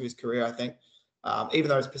course of his career, I think. Even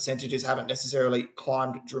though his percentages haven't necessarily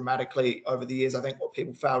climbed dramatically over the years, I think what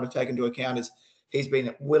people fail to take into account is he's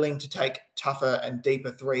been willing to take tougher and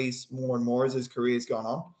deeper threes more and more as his career's gone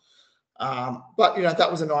on. But, that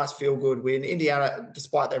was a nice feel-good win. Indiana,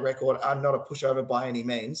 despite their record, are not a pushover by any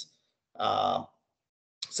means.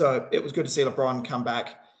 So it was good to see LeBron come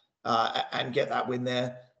back and get that win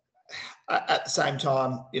there. At the same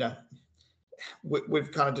time,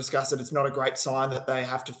 we've kind of discussed that it's not a great sign that they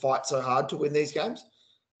have to fight so hard to win these games.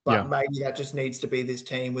 But maybe that just needs to be this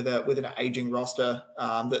team with an aging roster,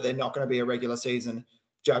 that they're not going to be a regular season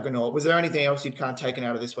juggernaut. Was there anything else you'd kind of taken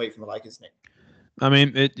out of this week from the Lakers, Nick? I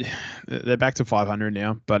mean, they're back to 500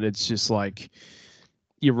 now, but it's just like,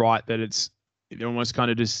 you're right that they're almost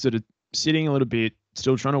kind of just sort of sitting a little bit,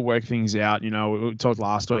 still trying to work things out. We talked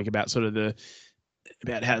last week about sort of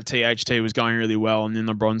about how THT was going really well, and then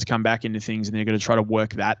LeBron's come back into things, and they're going to try to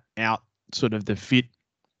work that out, sort of the fit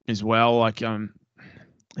as well. Like,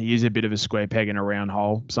 he is a bit of a square peg in a round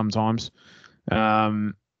hole sometimes.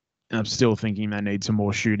 I'm still thinking they need some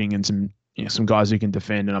more shooting and some guys who can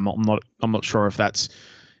defend, and I'm not sure if that's,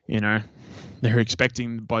 they're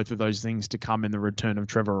expecting both of those things to come in the return of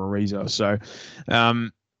Trevor Ariza. So,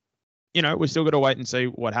 we're still got to wait and see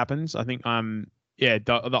what happens. I think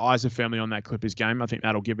the eyes are firmly on that Clippers game. I think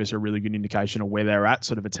that'll give us a really good indication of where they're at,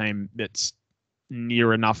 sort of a team that's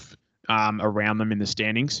near enough around them in the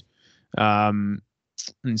standings, and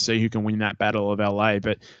see who can win that battle of LA.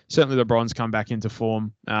 But certainly LeBron's come back into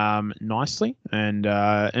form nicely, and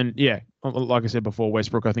like I said before,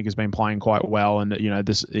 Westbrook I think has been playing quite well, and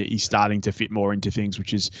he's starting to fit more into things,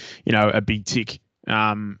 which is a big tick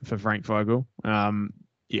for Frank Vogel.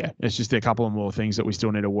 It's just a couple of more things that we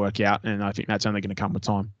still need to work out, and I think that's only going to come with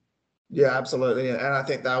time. Yeah, absolutely. And I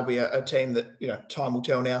think they'll be a team that, time will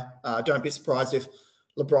tell now. Don't be surprised if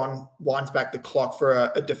LeBron winds back the clock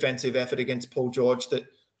for a defensive effort against Paul George that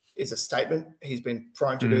is a statement. He's been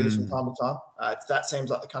prone to do this from time to time. That seems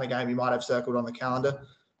like the kind of game you might have circled on the calendar.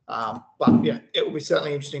 But yeah, it will be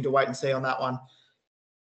certainly interesting to wait and see on that one.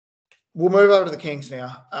 We'll move over to the Kings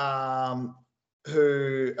now,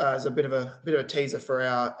 who is a bit of a teaser for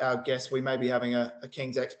our guest. We may be having a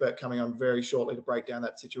Kings expert coming on very shortly to break down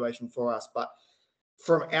that situation for us. But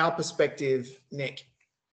from our perspective, Nick,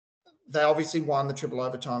 they obviously won the triple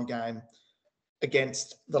overtime game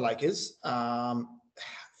against the Lakers.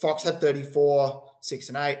 Fox had 34, 6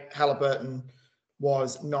 and 8. Halliburton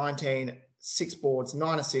was 19, 6 boards,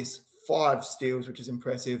 9 assists, 5 steals, which is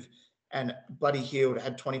impressive. And Buddy Hield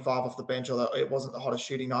had 25 off the bench, although it wasn't the hottest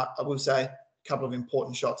shooting night. I will say a couple of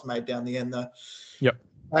important shots made down the end, though. Yep.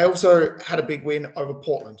 They also had a big win over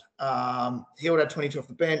Portland. Hield had 22 off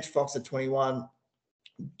the bench. Fox had 21.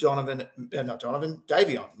 Davion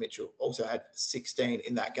Mitchell also had 16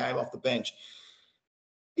 in that game off the bench.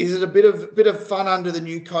 Is it a bit of fun under the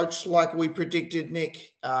new coach like we predicted,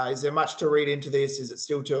 Nick? Is there much to read into this? Is it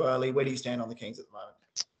still too early? Where do you stand on the Kings at the moment?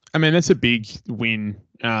 I mean, that's a big win,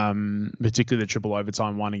 particularly the triple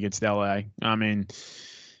overtime one against LA. I mean,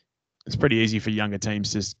 it's pretty easy for younger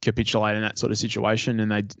teams to capitulate in that sort of situation,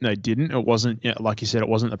 and they didn't. It wasn't, like you said, it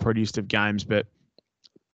wasn't the prettiest of games, but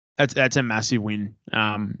that's a massive win,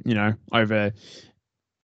 over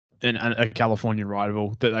a California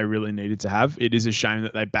rival that they really needed to have. It is a shame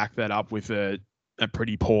that they backed that up with a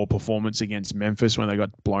pretty poor performance against Memphis when they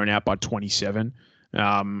got blown out by 27,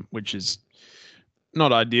 which is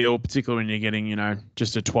not ideal, particularly when you're getting,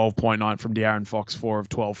 just a 12-point night from De'Aaron Fox, 4 of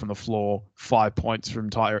 12 from the floor, 5 points from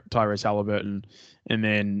Tyrese Halliburton. And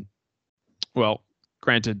then, well,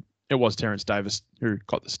 granted, it was Terrence Davis who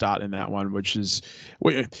got the start in that one, which is,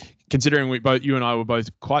 considering you and I were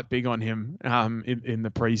both quite big on him in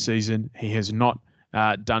the preseason. He has not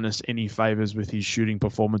done us any favors with his shooting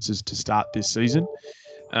performances to start this season.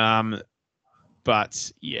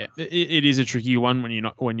 But yeah, it is a tricky one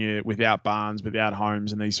when you're without Barnes, without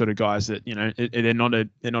Holmes, and these sort of guys that they're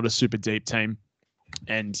not a super deep team,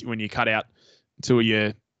 and when you cut out two of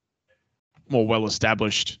your more well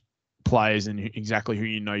established players and exactly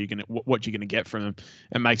who what you're gonna get from them,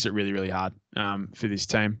 it makes it really, really hard for this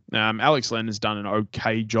team. Alex Len has done an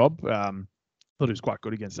okay job. Thought he was quite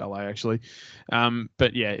good against LA actually,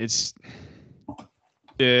 but yeah, it's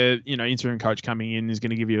the interim coach coming in is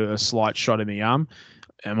going to give you a slight shot in the arm.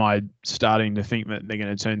 Am I starting to think that they're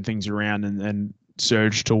going to turn things around and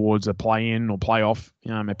surge towards a play-in or play-off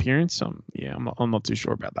appearance? I'm not too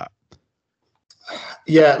sure about that.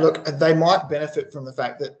 Yeah, look, they might benefit from the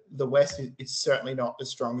fact that the West is certainly not as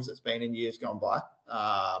strong as it's been in years gone by.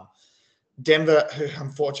 Denver, who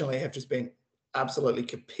unfortunately have just been absolutely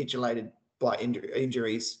capitulated by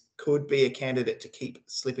injuries, could be a candidate to keep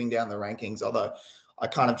slipping down the rankings, although I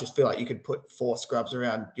kind of just feel like you could put 4 scrubs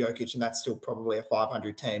around Jokic and that's still probably a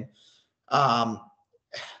 500 team.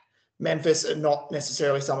 Memphis are not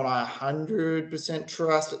necessarily someone I 100%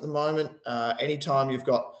 trust at the moment. Anytime you've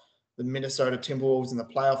got the Minnesota Timberwolves in the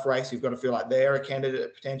playoff race, you've got to feel like they're a candidate to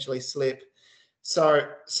potentially slip. So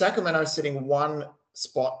Sacramento's sitting 1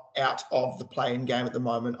 spot out of the play-in game at the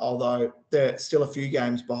moment, although they're still a few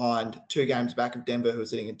games behind, 2 games back of Denver, who are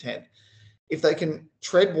sitting in 10th. If they can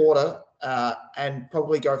tread water and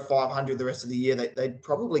probably go 500 the rest of the year, they'd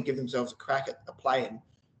probably give themselves a crack at a play-in.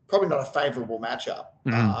 Probably not a favourable matchup,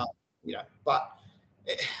 but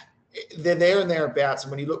they're there and thereabouts.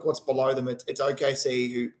 And when you look what's below them, it's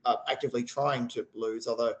OKC, who are actively trying to lose,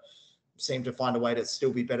 although seem to find a way to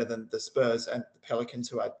still be better than the Spurs and the Pelicans,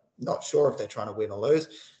 who are not sure if they're trying to win or lose.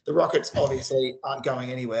 The Rockets obviously aren't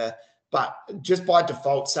going anywhere, but just by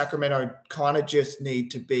default, Sacramento kind of just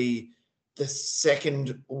need to be the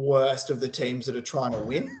second worst of the teams that are trying to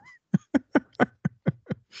win.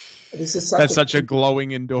 That's such a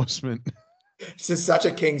glowing endorsement. It's just such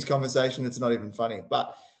a Kings conversation. It's not even funny.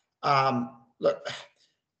 But look,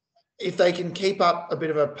 if they can keep up a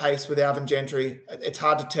bit of a pace with Alvin Gentry, it's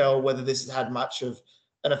hard to tell whether this has had much of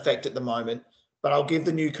an effect at the moment. But I'll give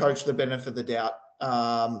the new coach the benefit of the doubt.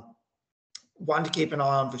 One to keep an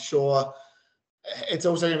eye on for sure. It's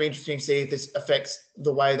also going to be interesting to see if this affects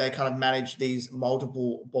the way they kind of manage these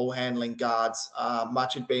multiple ball handling guards.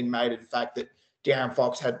 Much had been made of the fact that De'Aaron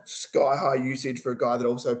Fox had sky-high usage for a guy that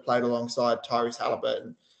also played alongside Tyrese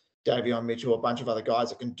Halliburton, Davion Mitchell, a bunch of other guys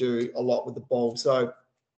that can do a lot with the ball. So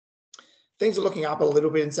things are looking up a little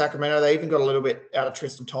bit in Sacramento. They even got a little bit out of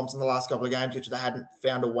Tristan Thompson the last couple of games, which they hadn't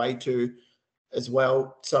found a way to as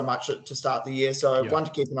well so much to start the year. So one to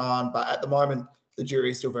keep an eye on. But at the moment, the jury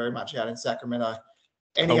is still very much out in Sacramento.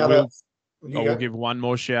 I will give one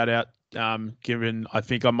more shout out. Given I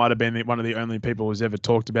think I might have been one of the only people who's ever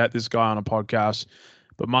talked about this guy on a podcast,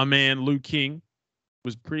 but my man Lou King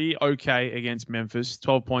was pretty okay against Memphis.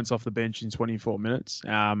 12 points off the bench in 24 minutes.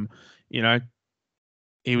 You know,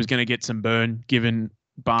 he was going to get some burn given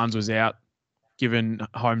Barnes was out, given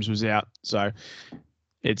Holmes was out. So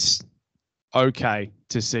it's okay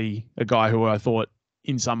to see a guy who I thought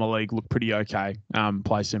in summer league looked pretty okay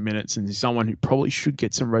play some minutes, and someone who probably should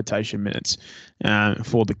get some rotation minutes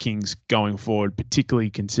for the Kings going forward, particularly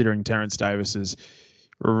considering Terence Davis has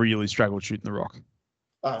really struggled shooting the rock.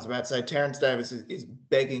 I was about to say Terence Davis is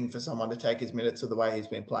begging for someone to take his minutes of the way he's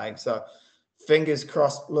been playing. So fingers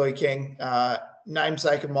crossed, Louis King,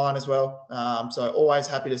 namesake of mine as well. So always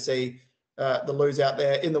happy to see the Lou's out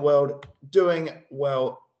there in the world doing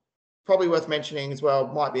well. Probably worth mentioning as well,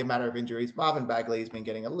 might be a matter of injuries. Marvin Bagley has been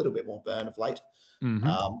getting a little bit more burn of late.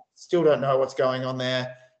 Mm-hmm. Still don't know what's going on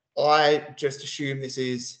there. I just assume this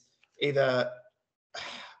is either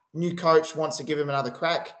new coach wants to give him another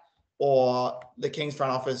crack, or the Kings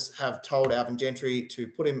front office have told Alvin Gentry to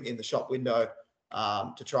put him in the shop window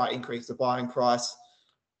to try increase the buying price.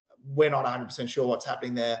 We're not 100% sure what's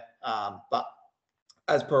happening there. But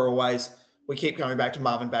as per always, we keep coming back to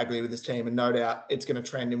Marvin Bagley with this team, and no doubt it's going to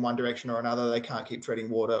trend in one direction or another. They can't keep treading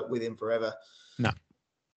water with him forever. No.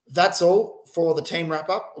 That's all for the team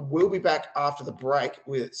wrap-up. We'll be back after the break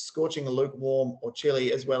with Scorching, Lukewarm, or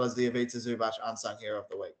Chili, as well as the Ivica Zubac Unsung Hero of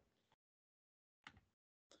the Week.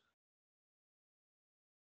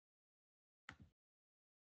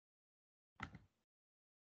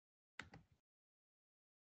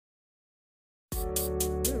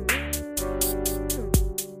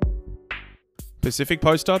 Pacific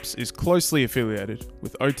Post Ups is closely affiliated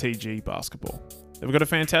with OTG Basketball. They've got a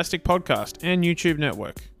fantastic podcast and YouTube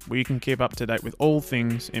network where you can keep up to date with all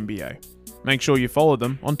things NBA. Make sure you follow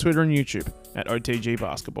them on Twitter and YouTube at OTG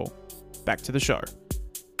Basketball. Back to the show.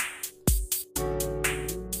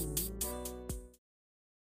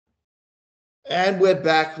 And we're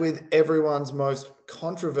back with everyone's most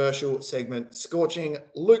controversial segment, Scorching,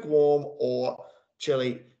 Lukewarm, or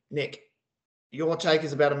Chili. Nick, your take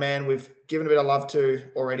is about a man we've given a bit of love to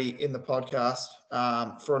already in the podcast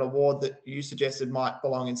for an award that you suggested might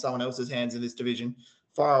belong in someone else's hands in this division.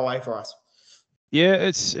 Fire away for us. Yeah,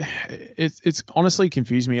 it's honestly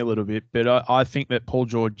confused me a little bit, but I think that Paul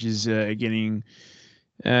George is getting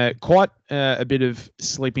quite a bit of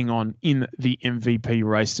sleeping on in the MVP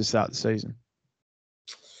race to start the season.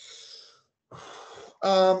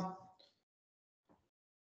 I'm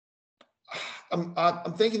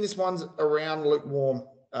thinking this one's around lukewarm.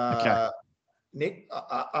 Okay. Nick,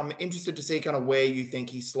 I'm interested to see kind of where you think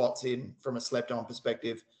he slots in from a slept-on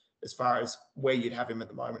perspective as far as where you'd have him at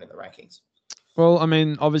the moment in the rankings. Well, I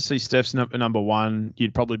mean, obviously Steph's number one.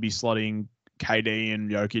 You'd probably be slotting KD and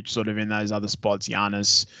Jokic sort of in those other spots,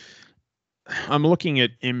 Giannis. I'm looking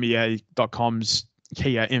at NBA.com's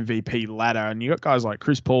key MVP ladder, and you got guys like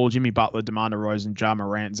Chris Paul, Jimmy Butler, DeMar DeRozan, Ja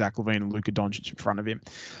Morant, Zach LaVine, and Luka Doncic in front of him.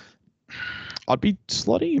 I'd be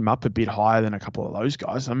slotting him up a bit higher than a couple of those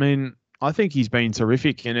guys. I mean, I think he's been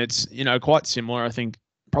terrific, and it's, quite similar. I think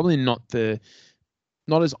probably not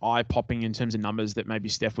as eye-popping in terms of numbers that maybe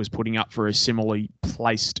Steph was putting up for a similarly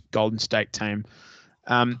placed Golden State team.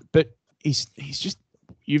 But he's just,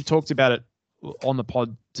 you've talked about it on the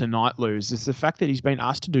pod tonight, Luz, is the fact that he's been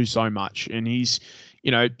asked to do so much, and he's,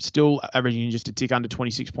 still averaging just a tick under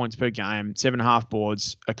 26 points per game, 7.5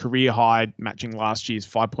 boards, a career high matching last year's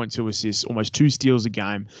 5.2 assists, almost 2 steals a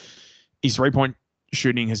game. His 3-point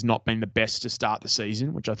shooting has not been the best to start the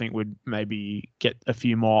season, which I think would maybe get a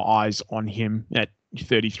few more eyes on him at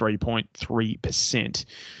 33.3%.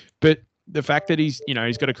 But the fact that he's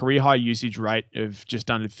got a career high usage rate of just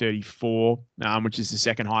under 34, which is the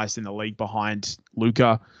second highest in the league behind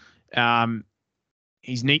Luka.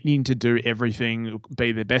 He's needing to do everything,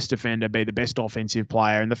 be the best defender, be the best offensive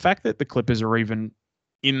player. And the fact that the Clippers are even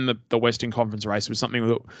in the Western Conference race was something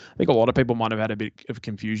that I think a lot of people might have had a bit of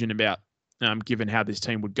confusion about, given how this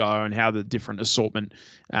team would go and how the different assortment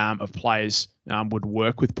of players would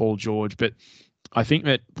work with Paul George. But I think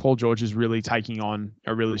that Paul George is really taking on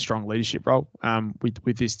a really strong leadership role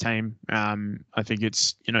with this team. I think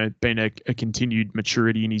it's been a continued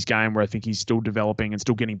maturity in his game where I think he's still developing and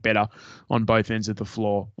still getting better on both ends of the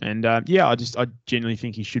floor. And I genuinely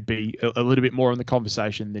think he should be a little bit more in the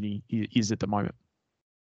conversation than he is at the moment.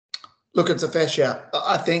 Look, it's a fair shout.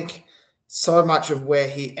 I think so much of where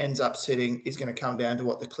he ends up sitting is going to come down to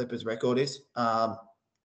what the Clippers' record is. I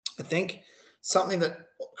think something that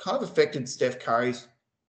kind of affected Steph Curry's,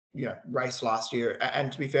 race last year.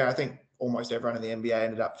 And to be fair, I think almost everyone in the NBA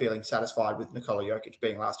ended up feeling satisfied with Nikola Jokic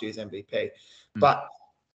being last year's MVP. But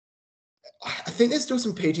I think there's still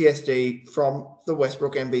some PTSD from the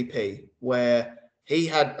Westbrook MVP where he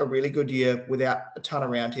had a really good year without a ton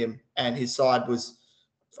around him, and his side was,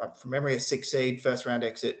 from memory, a 6 seed, first round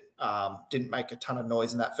exit. Didn't make a ton of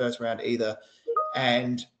noise in that first round either.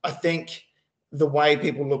 And I think the way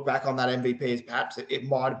people look back on that MVP is perhaps it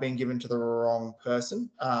might have been given to the wrong person.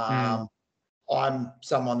 I'm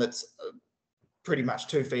someone that's pretty much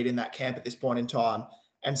 2 feet in that camp at this point in time.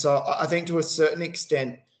 And so I think to a certain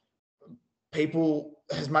extent, people,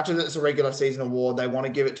 as much as it's a regular season award, they want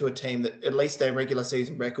to give it to a team that at least their regular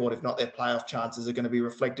season record, if not their playoff chances, are going to be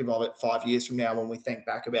reflective of it 5 years from now when we think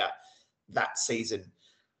back about that season.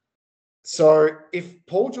 So if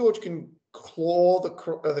Paul George can claw the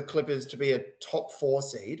Clippers to be a top 4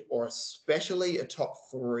 seed, or especially a top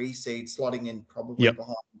 3 seed, slotting in probably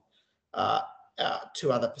behind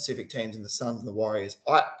 2 other Pacific teams in the Suns and the Warriors,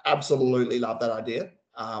 I absolutely love that idea.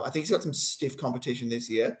 I think he's got some stiff competition this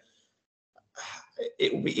year.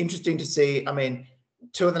 It will be interesting to see. I mean,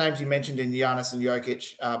 2 of the names you mentioned in Giannis and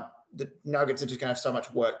Jokic, the Nuggets are just going to have so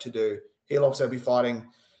much work to do. He'll also be fighting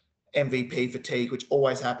MVP fatigue, which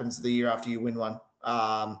always happens the year after you win one.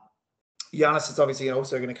 Giannis is obviously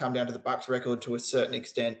also going to come down to the Bucks record to a certain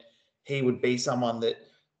extent. He would be someone that,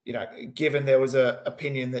 given there was an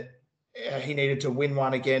opinion that he needed to win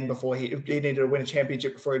one again before he needed to win a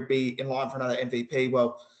championship before he'd be in line for another MVP.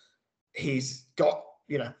 Well, he's got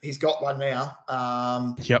one now.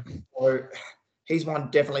 So he's one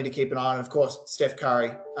definitely to keep an eye on. And of course, Steph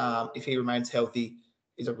Curry, if he remains healthy,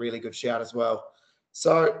 is a really good shout as well.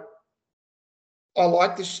 So I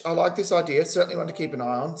like this idea. Certainly one to keep an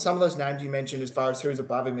eye on. Some of those names you mentioned, as far as who's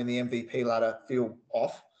above him in the MVP ladder, feel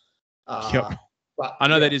off. But I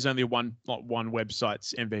know that is only one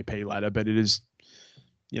website's MVP ladder, but it is,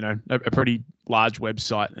 a pretty large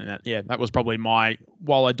website. And that was probably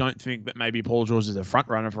while I don't think that maybe Paul George is a front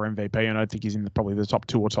runner for MVP, and I think he's in probably the top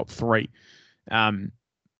 2 or top 3. Further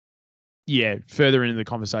into the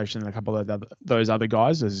conversation than a couple of those other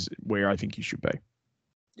guys is where I think he should be.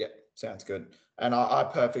 Yeah, sounds good. And I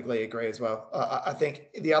perfectly agree as well. I think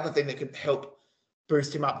the other thing that could help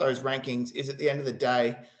boost him up those rankings is, at the end of the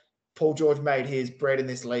day, Paul George made his bread in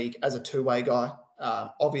this league as a 2-way guy.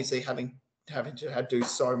 Obviously, having to do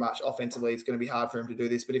so much offensively, it's going to be hard for him to do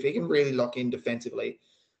this. But if he can really lock in defensively,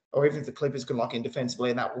 or even if the Clippers can lock in defensively,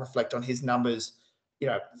 and that will reflect on his numbers,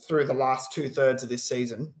 through the last 2/3 of this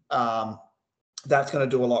season, that's going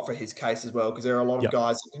to do a lot for his case as well, because there are a lot of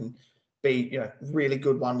guys that can be, really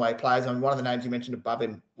good one-way players. I mean, one of the names you mentioned above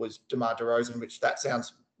him was DeMar DeRozan, which that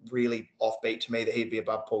sounds really offbeat to me that he'd be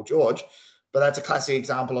above Paul George. But that's a classic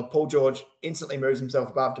example of Paul George instantly moves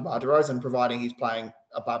himself above DeMar DeRozan, providing he's playing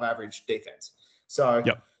above average defense. So,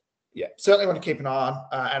 certainly want to keep an eye on,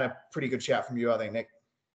 and a pretty good shout from you, I think, Nick.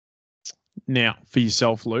 Now, for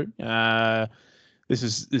yourself, Lou, this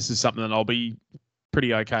is something that I'll be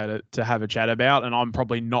pretty okay to have a chat about, and I'm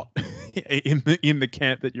probably not in the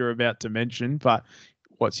camp that you're about to mention. But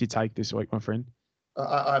what's your take this week, my friend?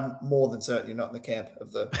 I'm more than certain you're not in the camp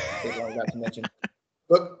of the people I'm about to mention.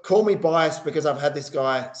 Look, call me biased because I've had this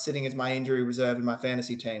guy sitting as my injury reserve in my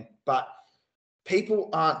fantasy team, but people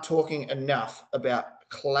aren't talking enough about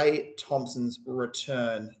Klay Thompson's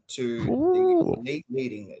return to the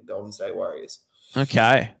league-leading Golden State Warriors.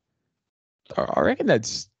 Okay, I reckon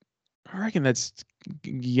that's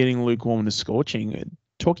getting lukewarm to scorching.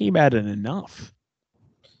 Talking about it enough.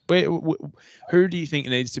 Who do you think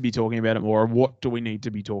needs to be talking about it more, or what do we need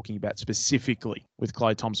to be talking about specifically with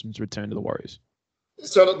Klay Thompson's return to the Warriors?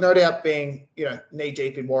 So, look, no doubt being, knee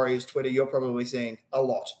deep in Warriors Twitter, you're probably seeing a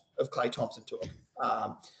lot of Klay Thompson talk.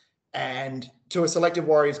 And to a selective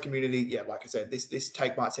Warriors community, like I said, this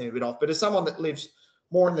take might seem a bit off. But as someone that lives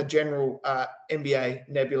more in the general NBA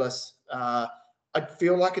nebulous, I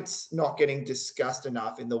feel like it's not getting discussed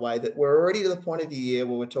enough in the way that we're already to the point of the year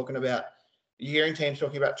where we're talking about, you're hearing teams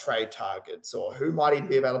talking about trade targets, or who might even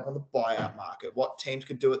be available on the buyout market, what teams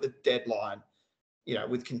could do at the deadline,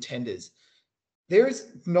 with contenders. There is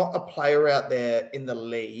not a player out there in the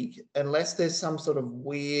league, unless there's some sort of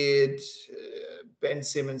weird Ben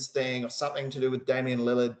Simmons thing or something to do with Damian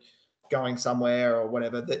Lillard going somewhere or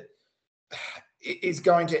whatever, that is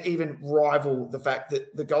going to even rival the fact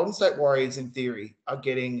that the Golden State Warriors, in theory, are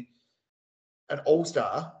getting an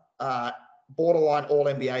all-star, borderline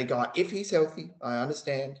all-NBA guy. If he's healthy, I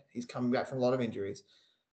understand he's coming back from a lot of injuries.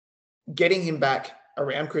 Getting him back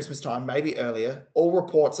around Christmas time, maybe earlier. All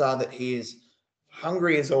reports are that he is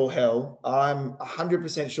hungry as all hell. I'm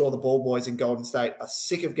 100% sure the ball boys in Golden State are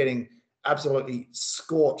sick of getting absolutely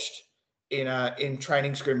scorched in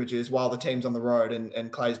training scrimmages while the team's on the road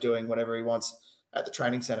and Klay's doing whatever he wants at the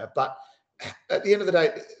training center. But at the end of the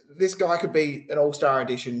day, this guy could be an all-star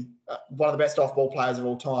addition, one of the best off-ball players of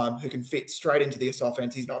all time, who can fit straight into this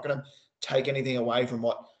offense. He's not going to take anything away from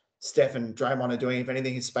what Steph and Draymond are doing. If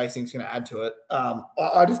anything, his spacing is going to add to it.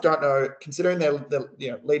 I just don't know, considering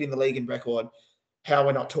they're leading the league in record, how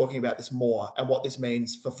we're not talking about this more and what this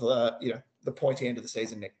means for the pointy end of the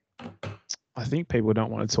season, Nick. I think people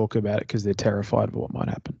don't want to talk about it because they're terrified of what might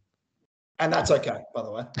happen. And that's okay, by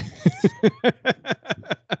the way.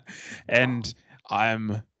 And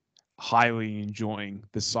I'm highly enjoying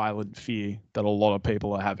the silent fear that a lot of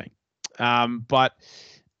people are having. But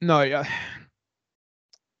no,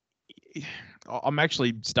 I'm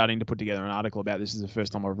actually starting to put together an article about this. This is the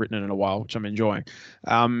first time I've written it in a while, which I'm enjoying.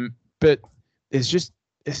 But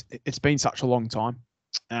it's been such a long time.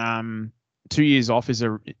 2 years off is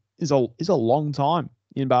a long time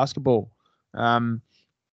in basketball.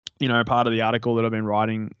 Part of the article that I've been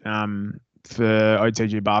writing for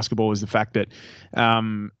OTG Basketball is the fact that,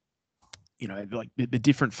 like the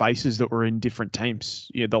different faces that were in different teams.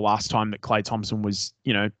 The last time that Klay Thompson was,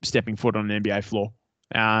 stepping foot on an NBA floor.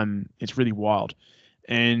 It's really wild.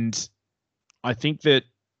 And I think that,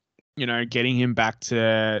 getting him back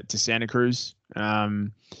to Santa Cruz,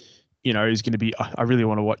 is going to be, I really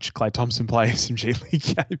want to watch Klay Thompson play some G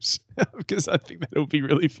League games because I think that'll be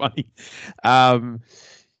really funny.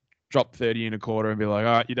 Drop 30 and a quarter and be like,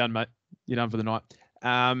 all right, you're done, mate. You're done for the night.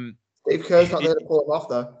 Steve Kerr's not there to pull him off,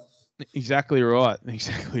 though. Exactly right.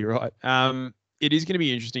 Exactly right. It is going to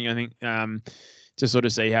be interesting, I think, to sort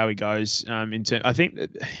of see how he goes. I think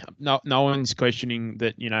that no one's questioning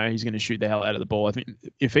that, he's going to shoot the hell out of the ball. I think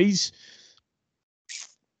if he's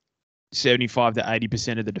 75 to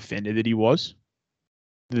 80% of the defender that he was,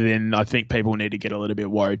 then I think people need to get a little bit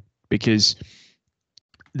worried, because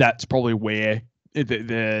that's probably where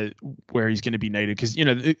where he's going to be needed, because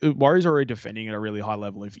the Warriors are already defending at a really high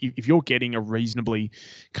level. If you're getting a reasonably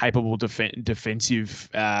capable defensive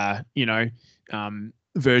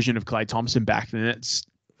version of Klay Thompson back, then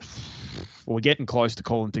we're getting close to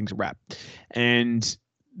calling things a wrap. And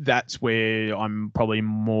that's where I'm probably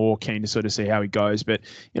more keen to sort of see how he goes. But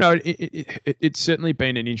it's certainly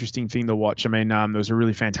been an interesting thing to watch. I mean, there was a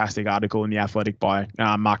really fantastic article in The Athletic by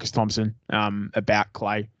Marcus Thompson about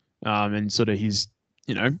Klay. And sort of his,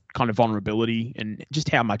 kind of vulnerability and just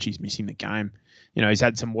how much he's missing the game. He's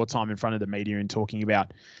had some more time in front of the media and talking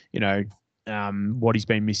about, what he's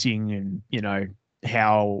been missing and,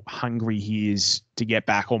 how hungry he is to get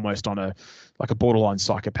back almost on a borderline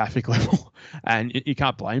psychopathic level. And you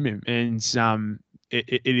can't blame him. And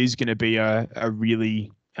it is going to be a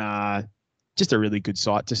really, just a really good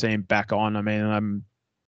sight to see him back on. I mean,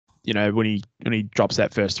 when he drops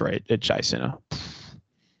that first three at Chase Center,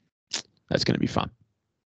 that's going to be fun.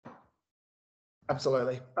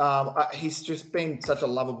 Absolutely. He's just been such a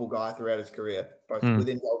lovable guy throughout his career, both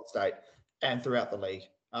within Golden State and throughout the league.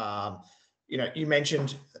 You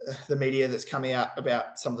mentioned the media that's coming out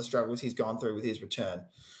about some of the struggles he's gone through with his return.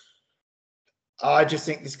 I just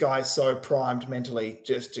think this guy is so primed mentally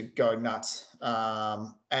just to go nuts. Whatever,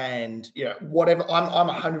 I'm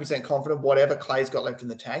 100% confident whatever Klay's got left in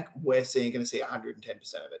the tank, we're going to see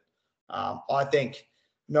 110% of it. I think,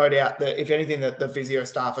 no doubt that if anything, that the physio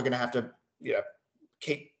staff are going to have to,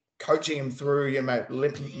 keep coaching him through,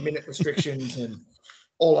 minute restrictions and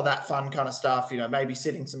all of that fun kind of stuff. Maybe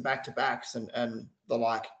sitting some back-to-backs and the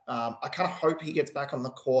like. I kind of hope he gets back on the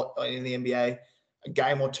court in the NBA a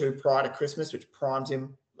game or two prior to Christmas, which primes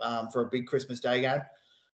him for a big Christmas Day game.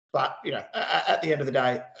 But at the end of the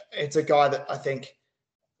day, it's a guy that I think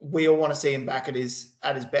we all want to see him back at his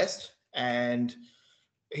best, and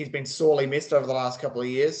he's been sorely missed over the last couple of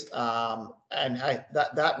years. And hey,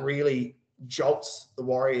 that really jolts the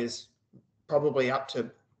Warriors probably up to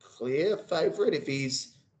clear favorite if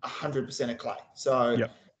he's 100% of Klay. So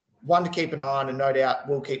one to keep an eye on, and no doubt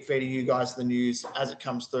we'll keep feeding you guys the news as it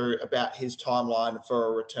comes through about his timeline for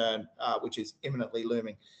a return, which is imminently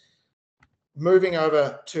looming. Moving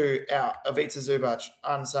over to our Ivica Zubac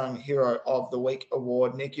Unsung Hero of the Week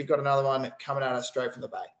award. Nick, you've got another one coming at us straight from the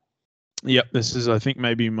Bay. Yep, this is, I think,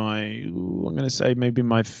 maybe my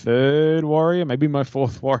third Warrior, maybe my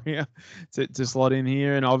fourth Warrior to slot in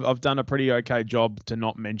here. And I've done a pretty okay job to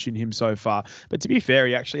not mention him so far. But to be fair,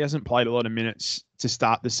 he actually hasn't played a lot of minutes to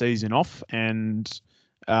start the season off. And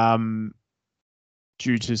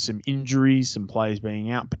due to some injuries, some players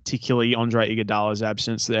being out, particularly Andre Iguodala's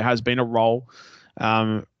absence, there has been a role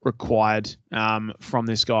required from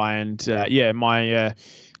this guy. And my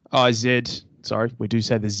IZ... Sorry, we do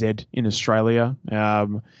say the Z in Australia. A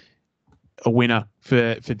winner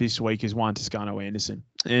for this week is Juan Toscano Anderson.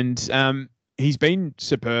 And he's been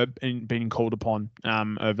superb and been called upon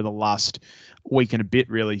over the last week and a bit,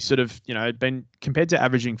 really. Sort of, been compared to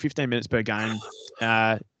averaging 15 minutes per game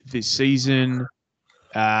this season.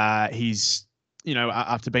 He's,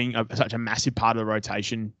 after being such a massive part of the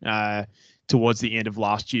rotation towards the end of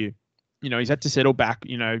last year, he's had to settle back,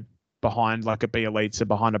 behind like a Bielitsa,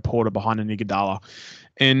 behind a Porter, behind a Iguodala.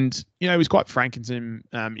 And, he was quite frank in some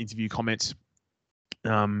interview comments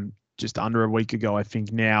just under a week ago, I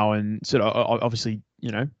think now, and sort of obviously,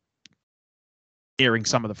 airing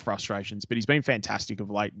some of the frustrations, but he's been fantastic of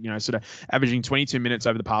late, sort of averaging 22 minutes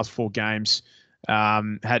over the past 4 games.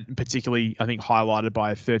 Had particularly, I think, highlighted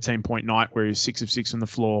by a 13-point night where he was 6 of 6 on the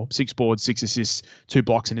floor, 6 boards, 6 assists, 2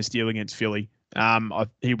 blocks and a steal against Philly.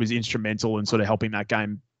 He was instrumental in sort of helping that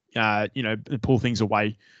game, pull things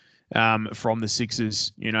away from the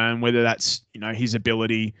Sixers, and whether that's, his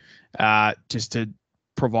ability just to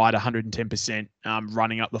provide 110%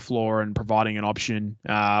 running up the floor and providing an option,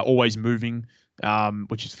 always moving,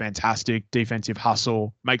 which is fantastic. Defensive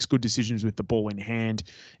hustle, makes good decisions with the ball in hand.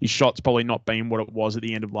 His shot's probably not been what it was at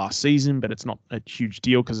the end of last season, but it's not a huge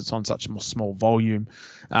deal because it's on such a small volume.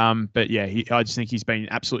 But yeah, I just think he's been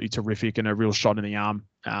absolutely terrific and a real shot in the arm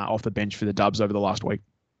off the bench for the Dubs over the last week.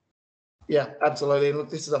 Yeah, absolutely. And look,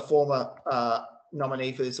 this is a former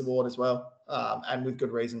nominee for this award as well, and with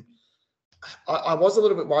good reason. I was a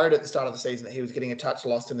little bit worried at the start of the season that he was getting a touch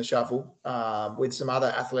lost in the shuffle with some other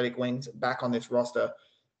athletic wings back on this roster.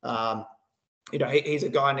 He's a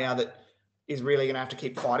guy now that is really going to have to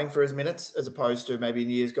keep fighting for his minutes as opposed to maybe in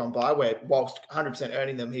years gone by where whilst 100%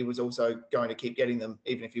 earning them, he was also going to keep getting them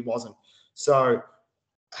even if he wasn't. So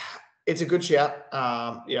it's a good shout.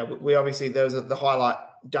 We obviously, there was the highlight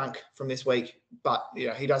dunk from this week, but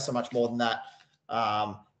he does so much more than that.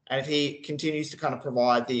 And if he continues to kind of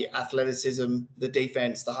provide the athleticism, the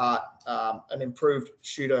defense, the heart, an improved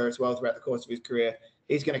shooter as well throughout the course of his career,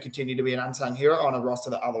 he's going to continue to be an unsung hero on a roster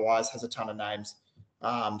that otherwise has a ton of names.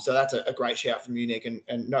 So that's a great shout from you, Nick.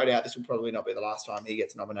 And no doubt this will probably not be the last time he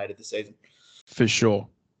gets nominated this season. For sure.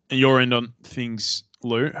 And your end on things,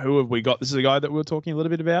 Lou, who have we got? This is a guy that we were talking a little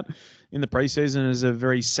bit about in the preseason as a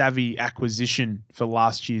very savvy acquisition for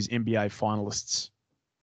last year's NBA finalists.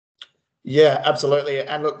 Yeah, absolutely.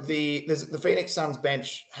 And look, the Phoenix Suns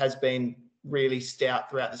bench has been really stout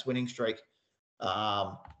throughout this winning streak.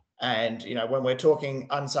 And when we're talking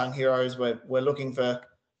unsung heroes, we're looking for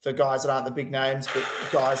guys that aren't the big names, but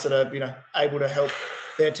guys that are able to help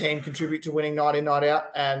their team contribute to winning night in, night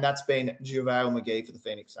out. And that's been JaVale McGee for the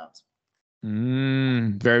Phoenix Suns.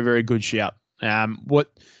 Very, very good shout.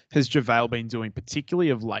 What has JaVale been doing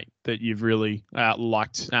particularly of late that you've really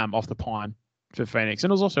liked off the pine for Phoenix?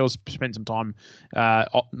 And also spent some time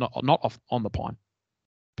not off on the pine,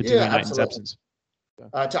 particularly in Ayton's absence.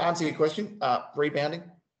 To answer your question, rebounding,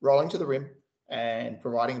 rolling to the rim, and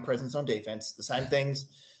providing a presence on defense, the same things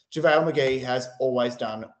JaVale McGee has always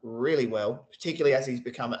done really well, particularly as he's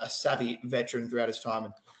become a savvy veteran throughout his time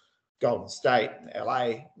in Golden State,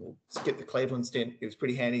 LA. We'll skip the Cleveland stint. He was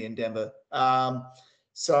pretty handy in Denver.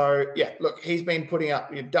 He's been putting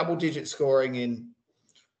up double-digit scoring in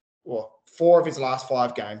 4 of his last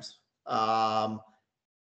 5 games.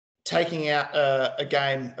 Taking out a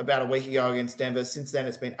game about a week ago against Denver. Since then,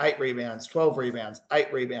 it's been 8 rebounds, 12 rebounds,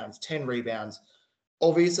 8 rebounds, 10 rebounds.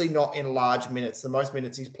 Obviously not in large minutes. The most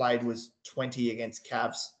minutes he's played was 20 against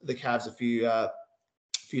the Cavs a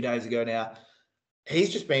few days ago now. He's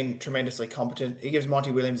just been tremendously competent. He gives Monty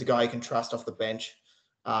Williams a guy he can trust off the bench.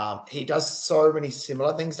 He does so many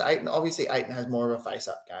similar things to Ayton. Obviously, Ayton has more of a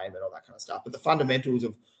face-up game and all that kind of stuff. But the fundamentals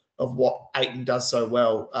of what Ayton does so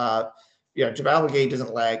well, JaVale McGee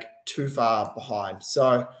doesn't lag too far behind.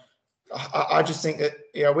 So I just think that,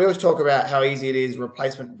 we always talk about how easy it is,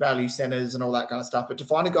 replacement value centers and all that kind of stuff. But to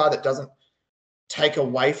find a guy that doesn't take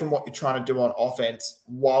away from what you're trying to do on offense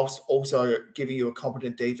whilst also giving you a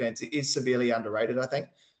competent defense, it is severely underrated, I think.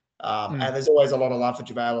 And there's always a lot of love for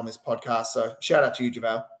JaVale on this podcast. So shout out to you,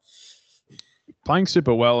 JaVale. Playing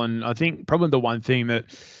super well. And I think probably the one thing that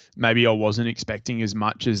maybe I wasn't expecting as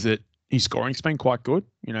much is that his scoring's been quite good.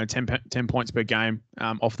 10 points per game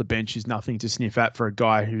off the bench is nothing to sniff at for a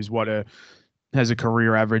guy who's has a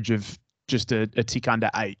career average of just a tick under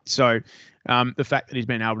 8. So the fact that he's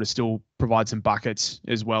been able to still provide some buckets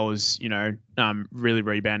as well as, really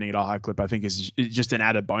rebounding at a high clip, I think is just an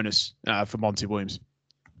added bonus for Monty Williams.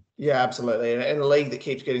 Yeah, absolutely. And in a league that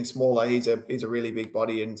keeps getting smaller, he's a really big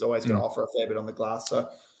body and is always going to offer a fair bit on the glass. So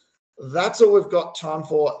that's all we've got time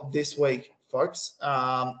for this week, folks.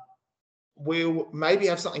 We'll maybe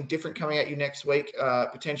have something different coming at you next week,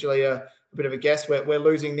 potentially a bit of a guest. We're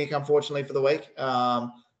losing Nick, unfortunately, for the week.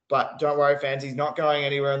 But don't worry, fans, he's not going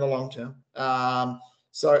anywhere in the long term.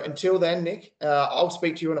 So until then, Nick, I'll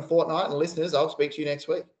speak to you in a fortnight, and listeners, I'll speak to you next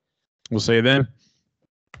week. We'll see you then.